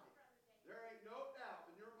just right, there ain't no doubt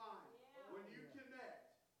in your mind when you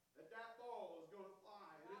connect that ball is going to fly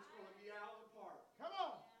and it's going to be out of the park. Come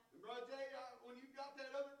on. And Brother Jay, when you got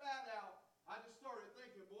that other bat out, I just started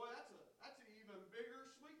thinking, boy, that's an even bigger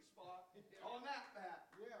sweet spot on that bat.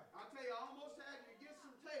 Yeah. I tell you, I almost had to get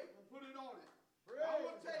some tape and put it on it. Praise I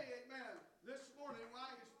want to tell you, amen, this morning when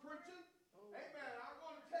I was preaching, amen, I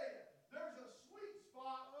want to tell you, there's a sweet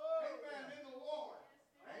spot, amen, in the Lord.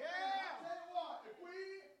 Amen. I tell you what, if we,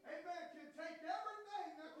 amen, can take everything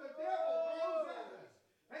that the devil throws at us,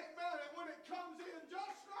 amen, and when it comes in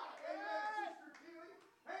just right, amen, Sister Keely,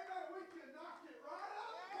 amen, we can knock it right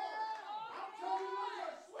out of the park. I'm telling you,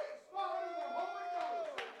 there's a sweet spot in the Holy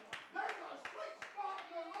Ghost. There's a sweet spot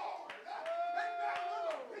in the Lord. Amen,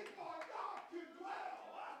 where the people of God can dwell.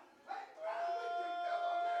 Amen, we can feel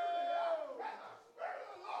the liberty and the Spirit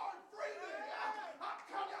of the Lord freely. I'm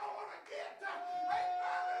telling you, I want to get,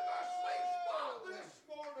 amen, in the sweet spot this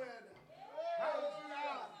morning.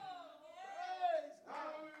 Hallelujah.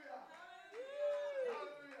 Hallelujah.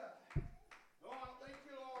 Hallelujah. Oh, I thank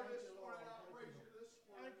you, Lord, this morning. I praise you this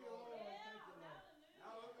morning. Thank you, Lord. Thank you, Lord.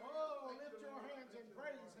 Hallelujah. Oh, Thank lift you, your Lord. hands and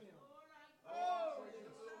praise Him. Oh,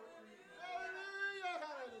 Hallelujah,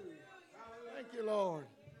 hallelujah. Thank you, Lord.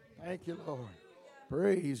 Thank you, Lord.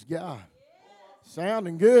 Praise God.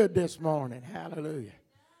 Sounding good this morning. Hallelujah.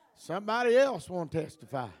 Somebody else want to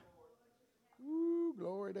testify. Woo,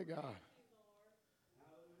 glory to God.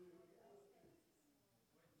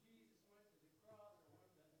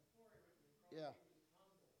 Yeah.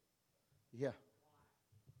 Yeah.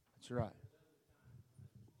 That's right.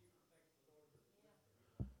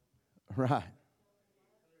 Right.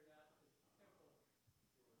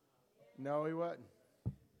 No, he wasn't.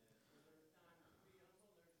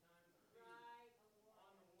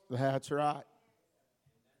 That's right.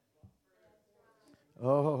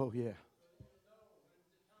 Oh, yeah.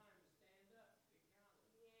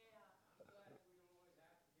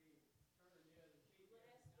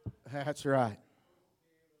 That's right.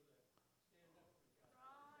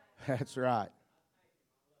 That's right.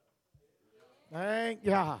 Thank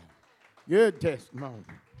God. Good testimony.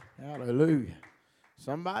 Hallelujah.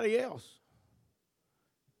 Somebody else.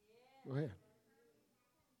 Go ahead.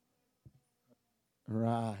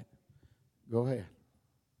 Right. Go ahead.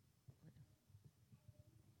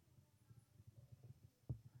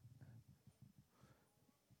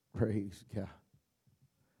 Praise God.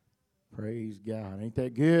 Praise God. Ain't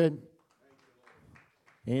that good?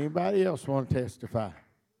 Anybody else want to testify?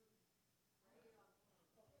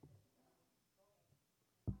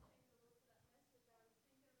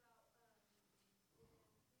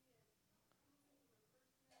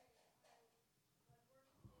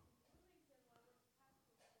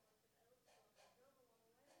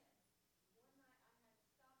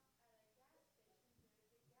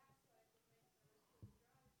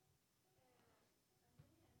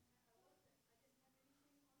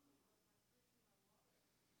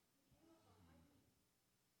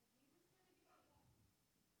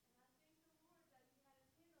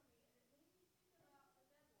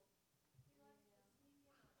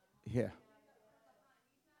 Yeah.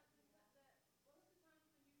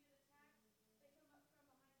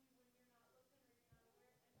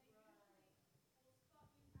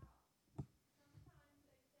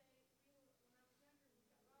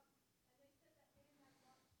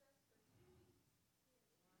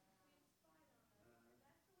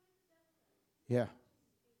 Yeah.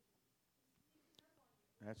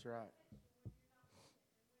 That's right.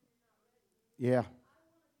 Yeah.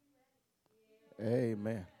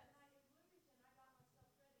 Amen.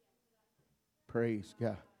 Praise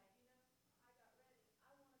God.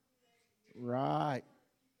 Right.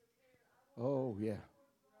 Oh, yeah.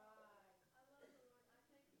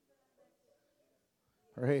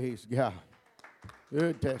 Praise God.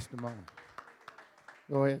 Good testimony.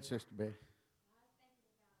 Go ahead, Sister Betty.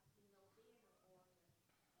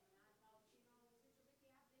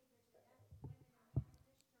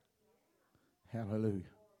 Hallelujah.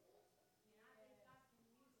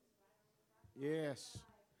 Yes.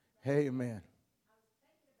 Amen.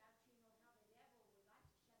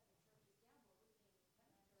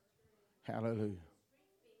 Hallelujah.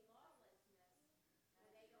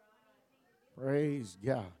 Praise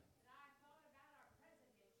God.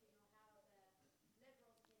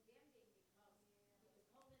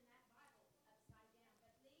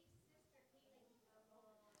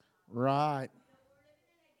 Right.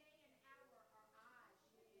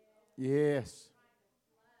 Yes.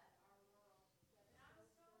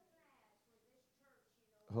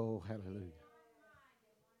 Oh, hallelujah.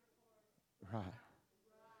 Right.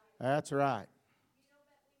 That's right.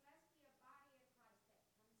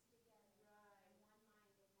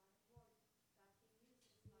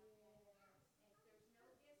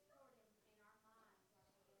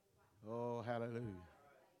 Oh, hallelujah.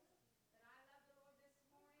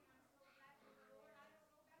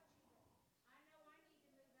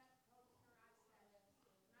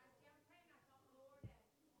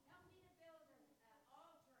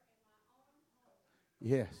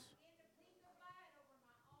 Yes.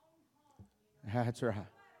 That's right.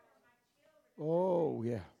 Oh,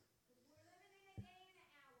 yeah.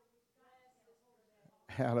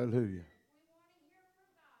 Hallelujah.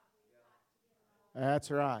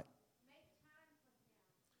 That's right.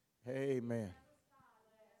 Amen.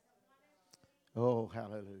 Oh,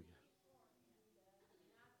 hallelujah.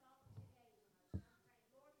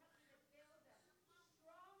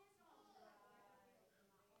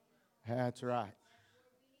 That's right.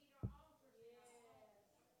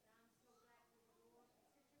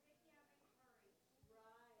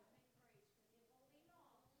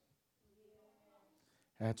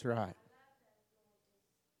 That's right.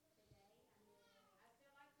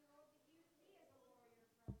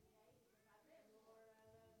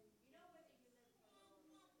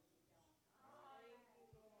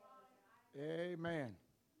 Amen.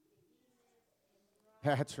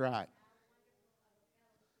 That's right.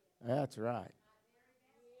 That's right.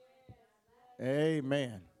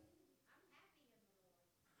 Amen.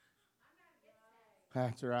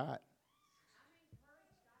 That's right.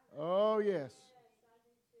 Oh, yes.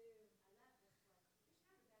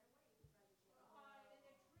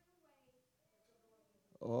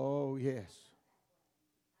 Oh, yes.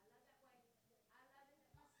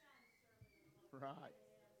 Right.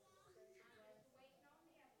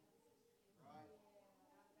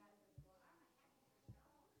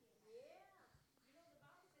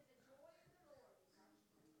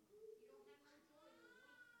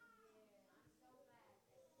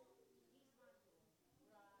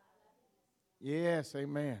 Yes,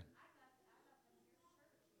 amen.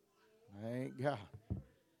 Thank God.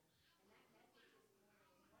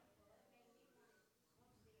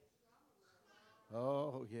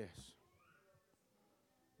 Oh, yes.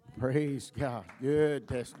 Praise God. Good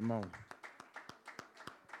testimony.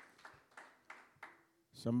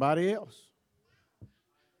 Somebody else.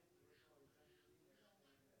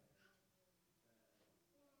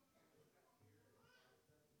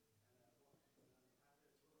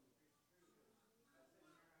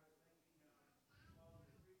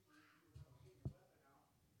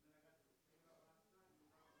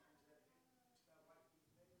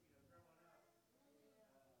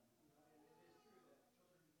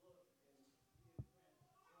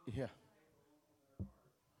 Yeah.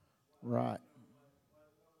 Right.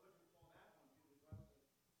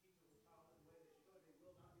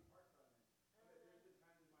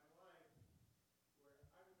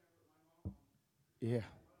 Yeah.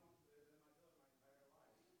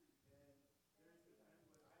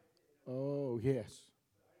 Oh, yes.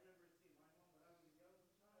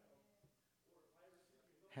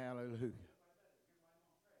 Hallelujah.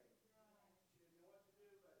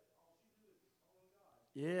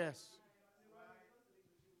 Yes.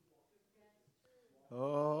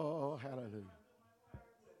 Oh, hallelujah.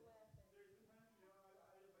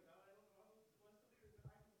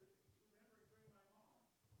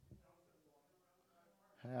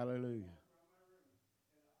 Hallelujah.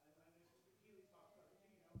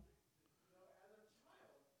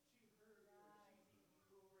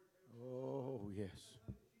 Oh, yes.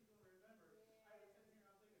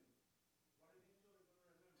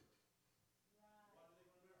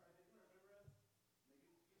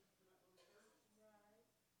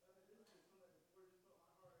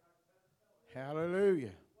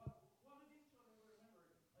 Hallelujah.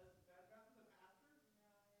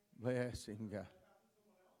 Bless him, God.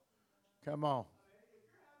 Come on.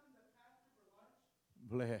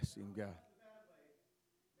 Bless him, God.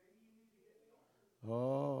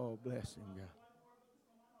 Oh, bless him, God.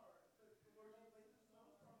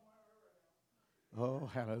 Oh,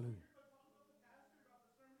 hallelujah.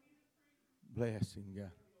 Bless him,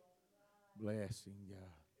 God. Bless him, God.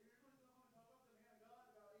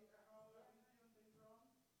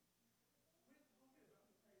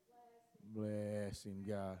 Bless him,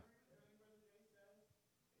 God.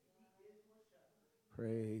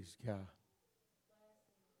 Praise God.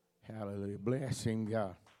 Hallelujah. Bless him,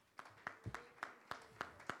 God.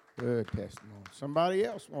 Good testimony. Somebody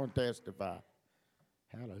else want to testify.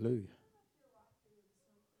 Hallelujah.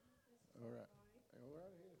 All right. Go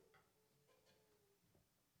right ahead.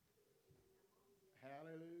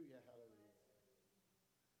 Hallelujah. Hallelujah.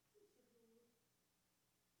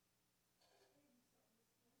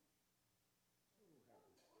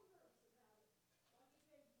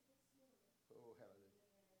 Oh, hallelujah.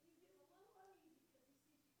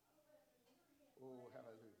 Oh,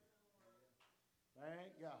 hallelujah.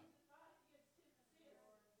 Thank God.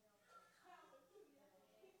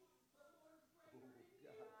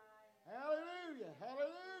 Hallelujah.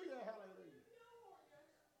 Hallelujah. Hallelujah.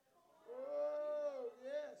 Oh,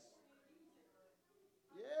 yes.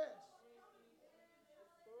 Yes.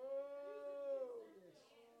 Oh, yes.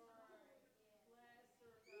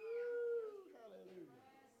 Woo, hallelujah.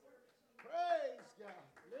 Praise God.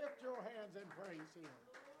 Lift your hands and praise him.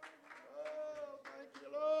 Oh, thank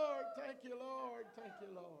you, Lord. Thank you, Lord. Thank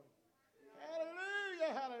you, Lord.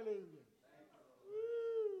 Hallelujah. Hallelujah.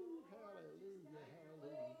 Woo, hallelujah.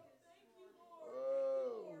 Hallelujah.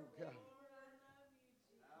 Oh, God.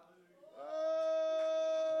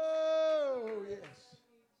 Oh, yes.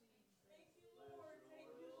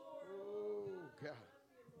 Oh, God.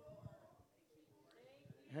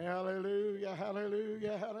 Hallelujah,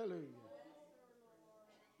 hallelujah, hallelujah.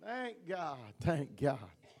 Thank God, thank God.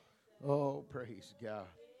 Oh, praise God.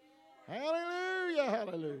 Hallelujah,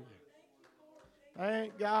 hallelujah.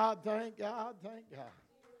 Thank God, thank God, thank God.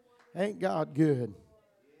 Ain't God good?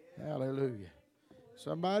 Hallelujah.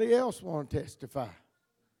 Somebody else want to testify.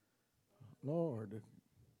 Lord,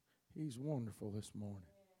 he's wonderful this morning.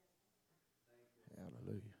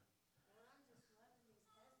 Hallelujah.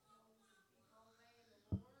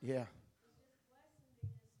 Yeah.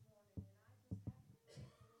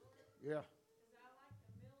 Yeah.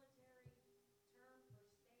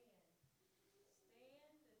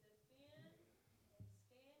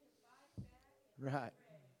 Right.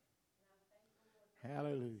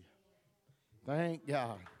 Hallelujah. Thank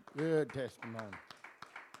God. Good testimony.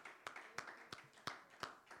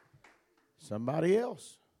 Somebody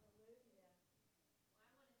else.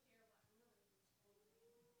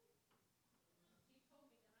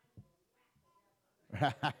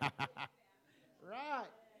 Right.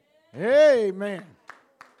 Amen.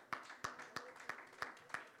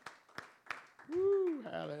 Woo,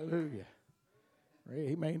 hallelujah.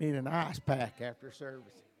 He may need an ice pack after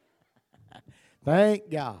service. Thank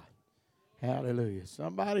God. Hallelujah.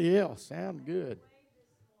 Somebody else. Sound good.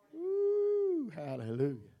 Woo,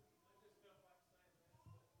 hallelujah.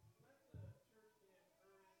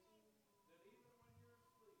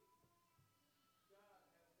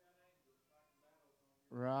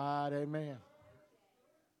 Right, amen.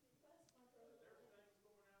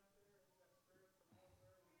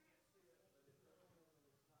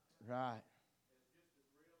 Right.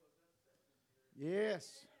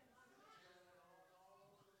 Yes.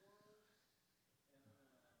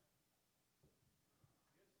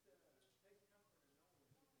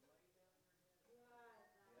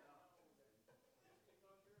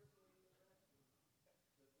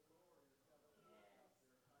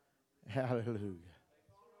 Hallelujah.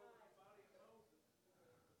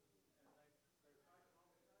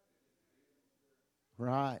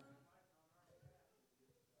 Right.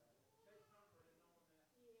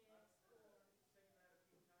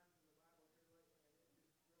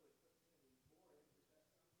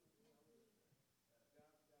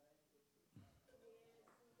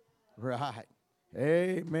 Right.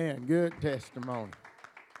 Amen. Good testimony.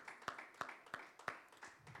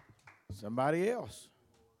 Somebody else.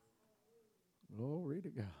 Glory to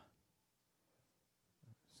God.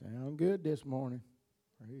 Sound good this morning.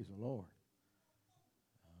 Praise the Lord.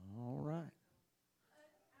 All right.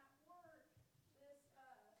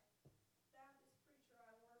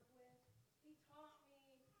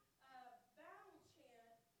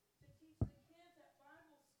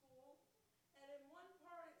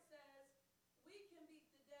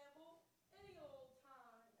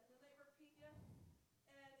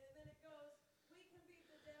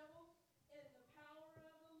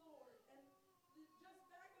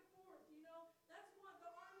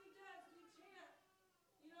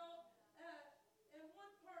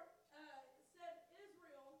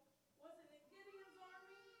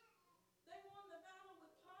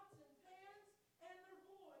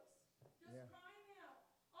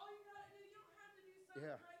 some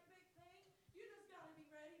Yeah. great big thing, you just got to be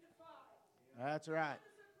ready to fight. That's right. I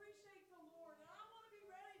just appreciate the Lord, and I want to be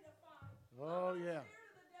ready to fight. Oh, I'm not yeah. scared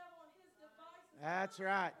of the devil and his devices. That's I'm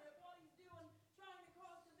not right. ignorant of what he's doing, trying to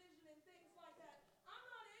cause division and things like that. I'm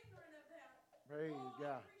not ignorant of that. Praise Oh,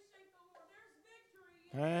 God. I appreciate the Lord. There's victory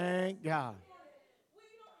in Thank this God. morning. We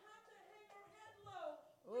don't have to hang our head low.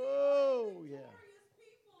 We Oh, are yeah. victorious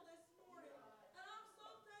people this morning. And I'm so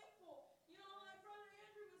thankful. You know, like Brother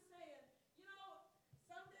Andrew was saying, you know,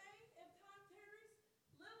 someday, if time tarries,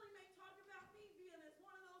 Lily may talk about me being as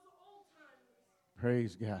one of those old timers.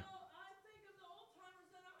 Praise You God. know, I think of the old timers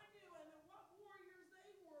that I knew and what warriors they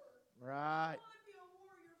were. Right. I want to be a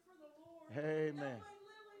warrior for the Lord. Amen. That way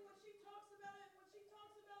Lily, when she talks about it, when she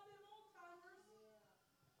talks about them old timers,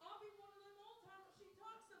 I'll be one of them old timers she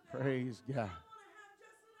talks about. Praise And God. I want to have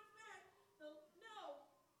just an effect.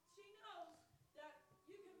 She knows that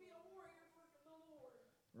you can be a warrior for the Lord.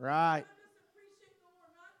 Right. I just appreciate the Lord,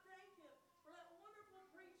 and I thank Him for that wonderful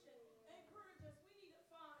preaching. Encourage us. We need to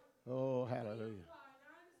fight. Oh, We need to hallelujah. fight. And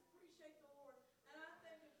I just appreciate the Lord, and I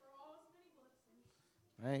thank Him for all His many blessings.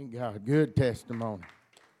 Thank God. Good testimony.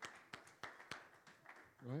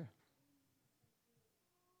 Go ahead.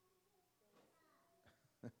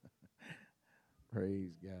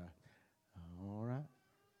 Praise God. All right.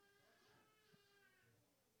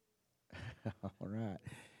 All right.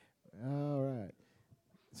 All right.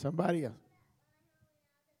 Somebody else.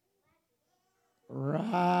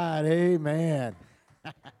 Right. Amen.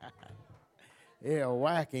 Yeah,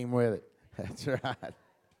 whack him with it. That's right.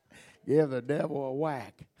 Give the devil a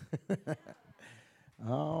whack.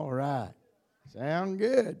 All right. Sound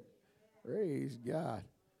good. Praise God.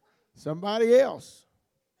 Somebody else.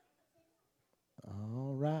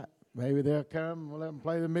 All right. Maybe they'll come. We'll let them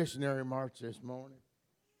play the missionary march this morning.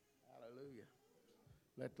 Hallelujah.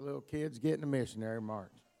 Let the little kids get in the missionary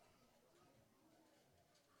march.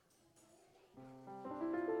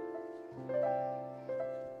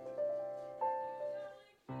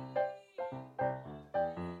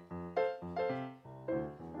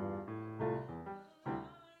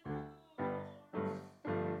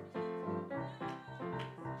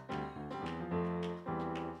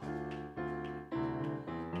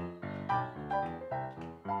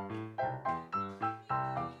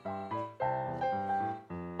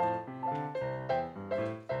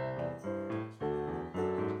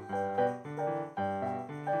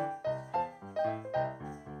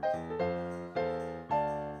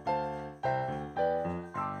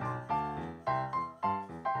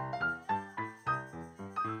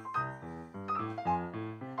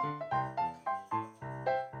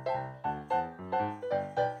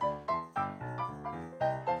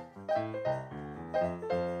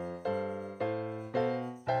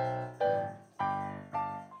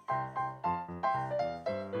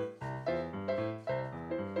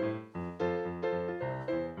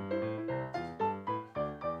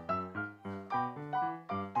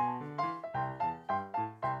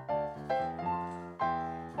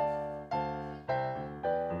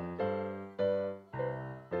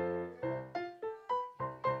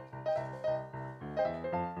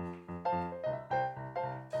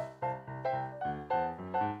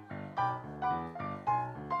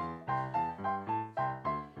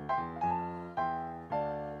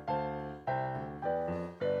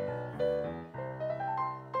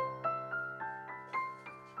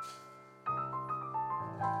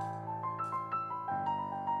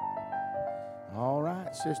 All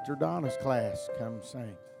right, Sister Donna's class, come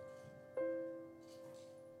sing.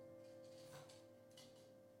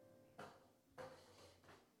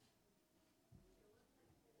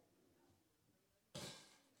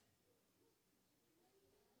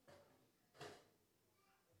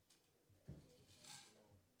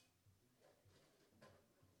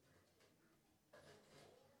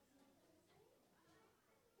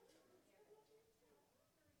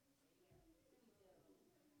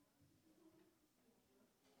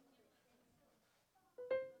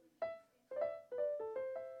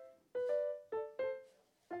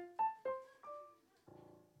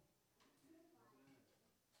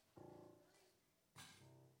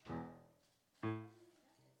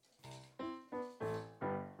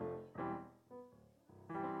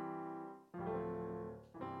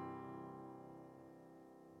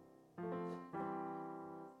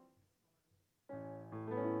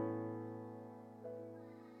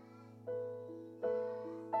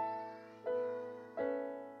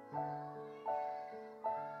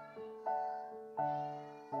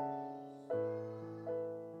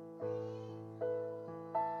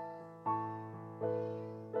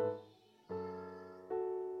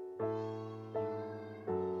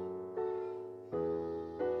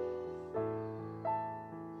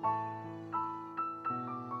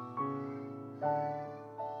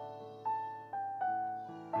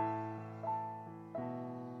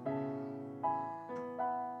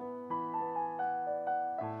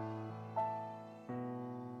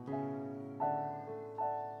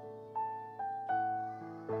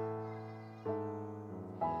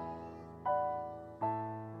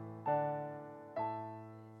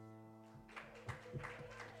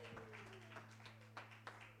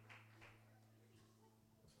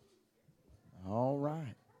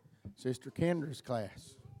 Sister Kendra's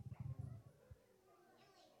class.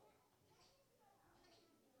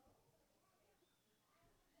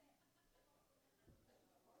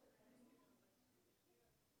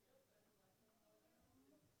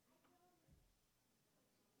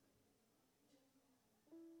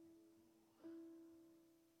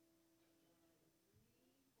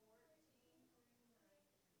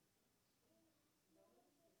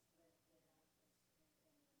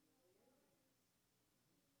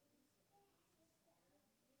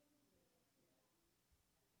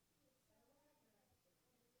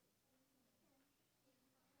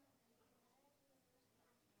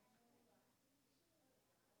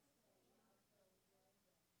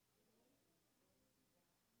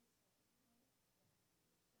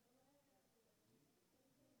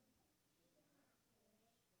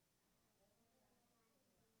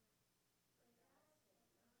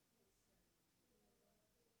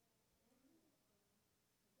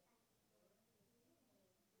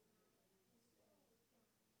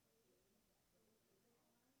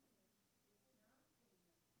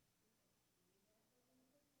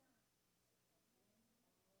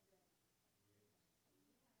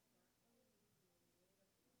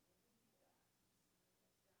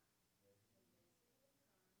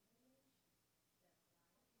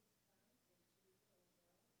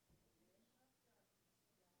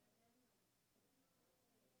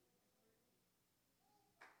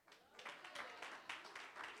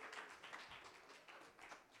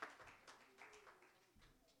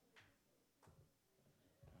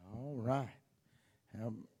 All right.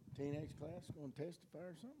 Teenage class going to testify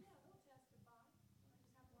or something?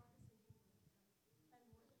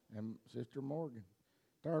 And Sister Morgan.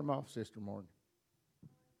 Start them off, Sister Morgan.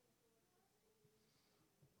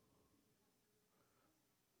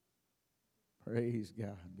 Praise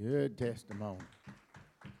God. Good testimony.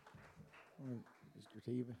 Sister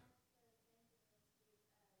Tiva.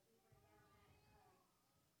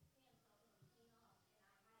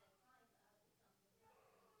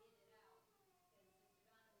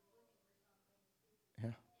 Yeah.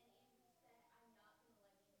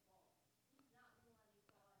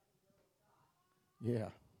 Yeah.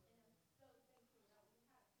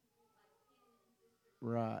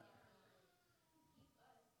 Right.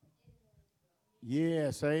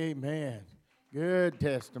 Yes, amen. Good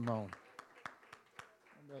testimony.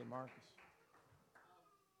 Brother Marcus.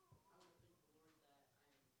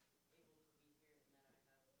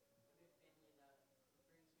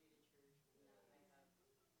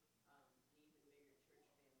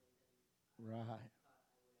 Right.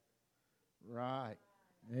 Right.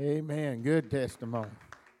 Amen. Good testimony.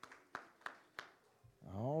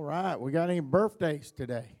 All right. We got any birthdays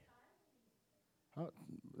today?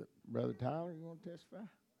 Brother Tyler, you want to testify?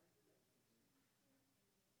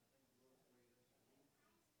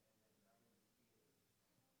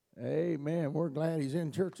 Amen. We're glad he's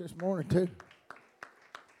in church this morning, too.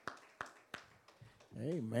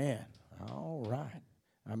 Amen. All right.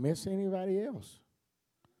 I miss anybody else?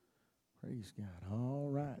 Praise God. All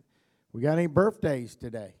right. We got any birthdays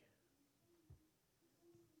today?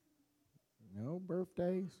 No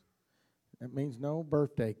birthdays? That means no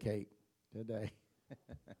birthday cake today.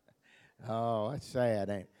 Oh, that's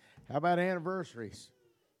sad, ain't it? How about anniversaries?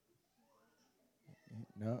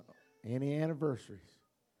 No. Any anniversaries?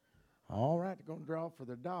 All right, they're going to draw for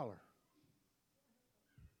the $1.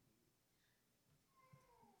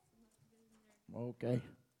 Okay.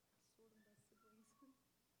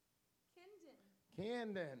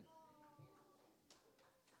 Camden.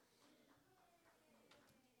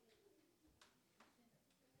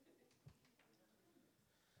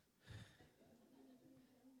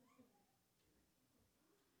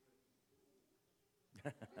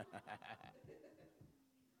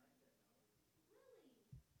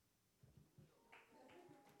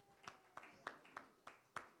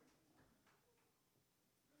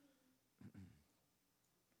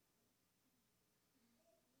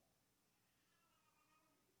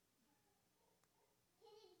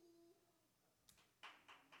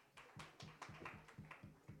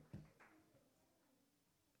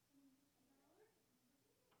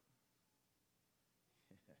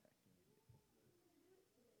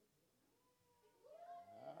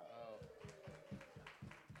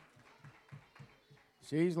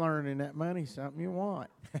 She's learning that money's something you want.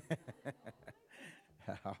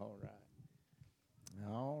 All right.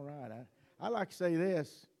 All right. I like to say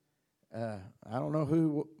this. I don't know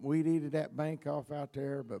who weed eated that bank off out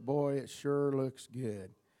there, but boy, it sure looks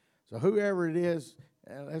good. So whoever it is,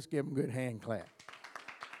 let's give them a good hand clap.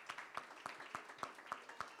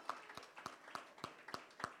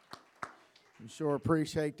 We sure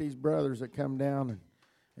appreciate these brothers that come down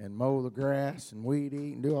and mow the grass and weed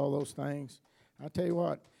eat and do all those things. I tell you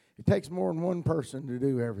what, it takes more than one person to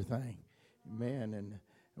do everything. Amen. And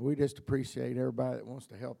we just appreciate everybody that wants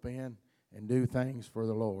to help in and do things for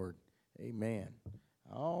the Lord. Amen.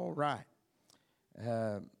 All right.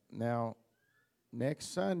 Now,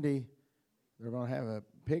 next Sunday, they're going to have a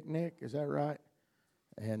picnic. Is that right?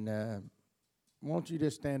 And won't you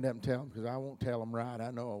just stand up and tell them, because I won't tell them right. I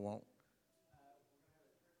know I won't.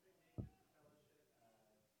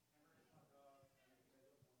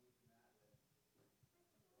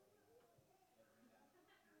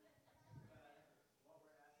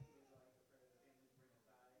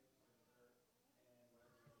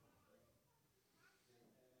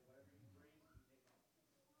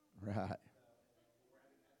 Right.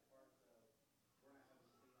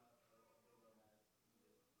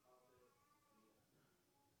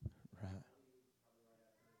 Right.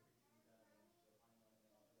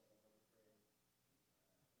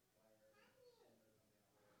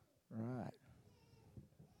 Right.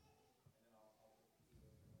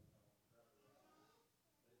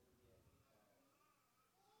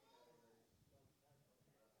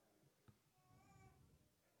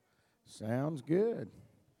 Sounds good.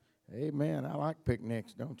 Amen. I like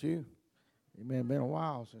picnics, don't you? Amen. Been a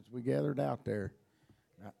while since we gathered out there.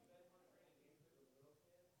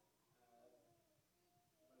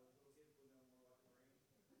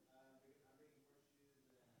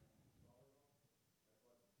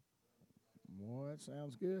 Boy, that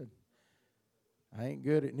sounds good. I ain't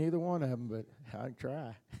good at neither one of them, but I can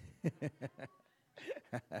try.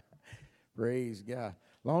 Praise God.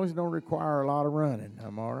 As long as it don't require a lot of running,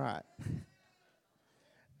 I'm all right.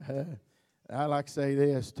 I like to say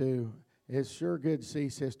this, too. It's sure good to see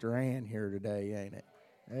Sister Ann here today, ain't it?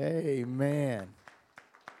 Amen.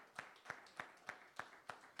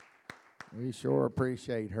 We sure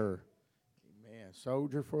appreciate her. Amen.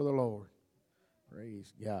 Soldier for the Lord.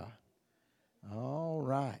 Praise God. All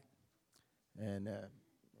right. And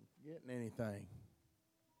forgetting anything.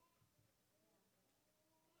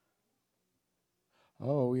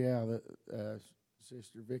 Oh, yeah.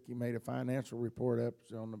 Sister Vicki made a financial report up.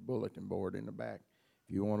 It's on the bulletin board in the back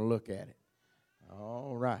if you want to look at it.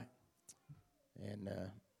 All right. And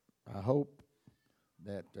I hope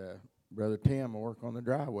that Brother Tim will work on the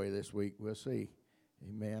driveway this week. We'll see.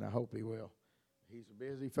 Amen. I hope he will. He's a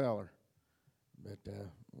busy feller. But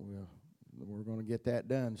we're going to get that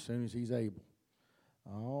done as soon as he's able.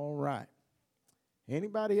 All right.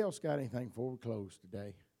 Anybody else got anything before we close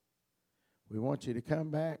today? We want you to come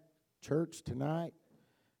back, church, tonight.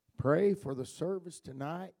 Pray for the service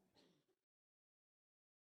tonight.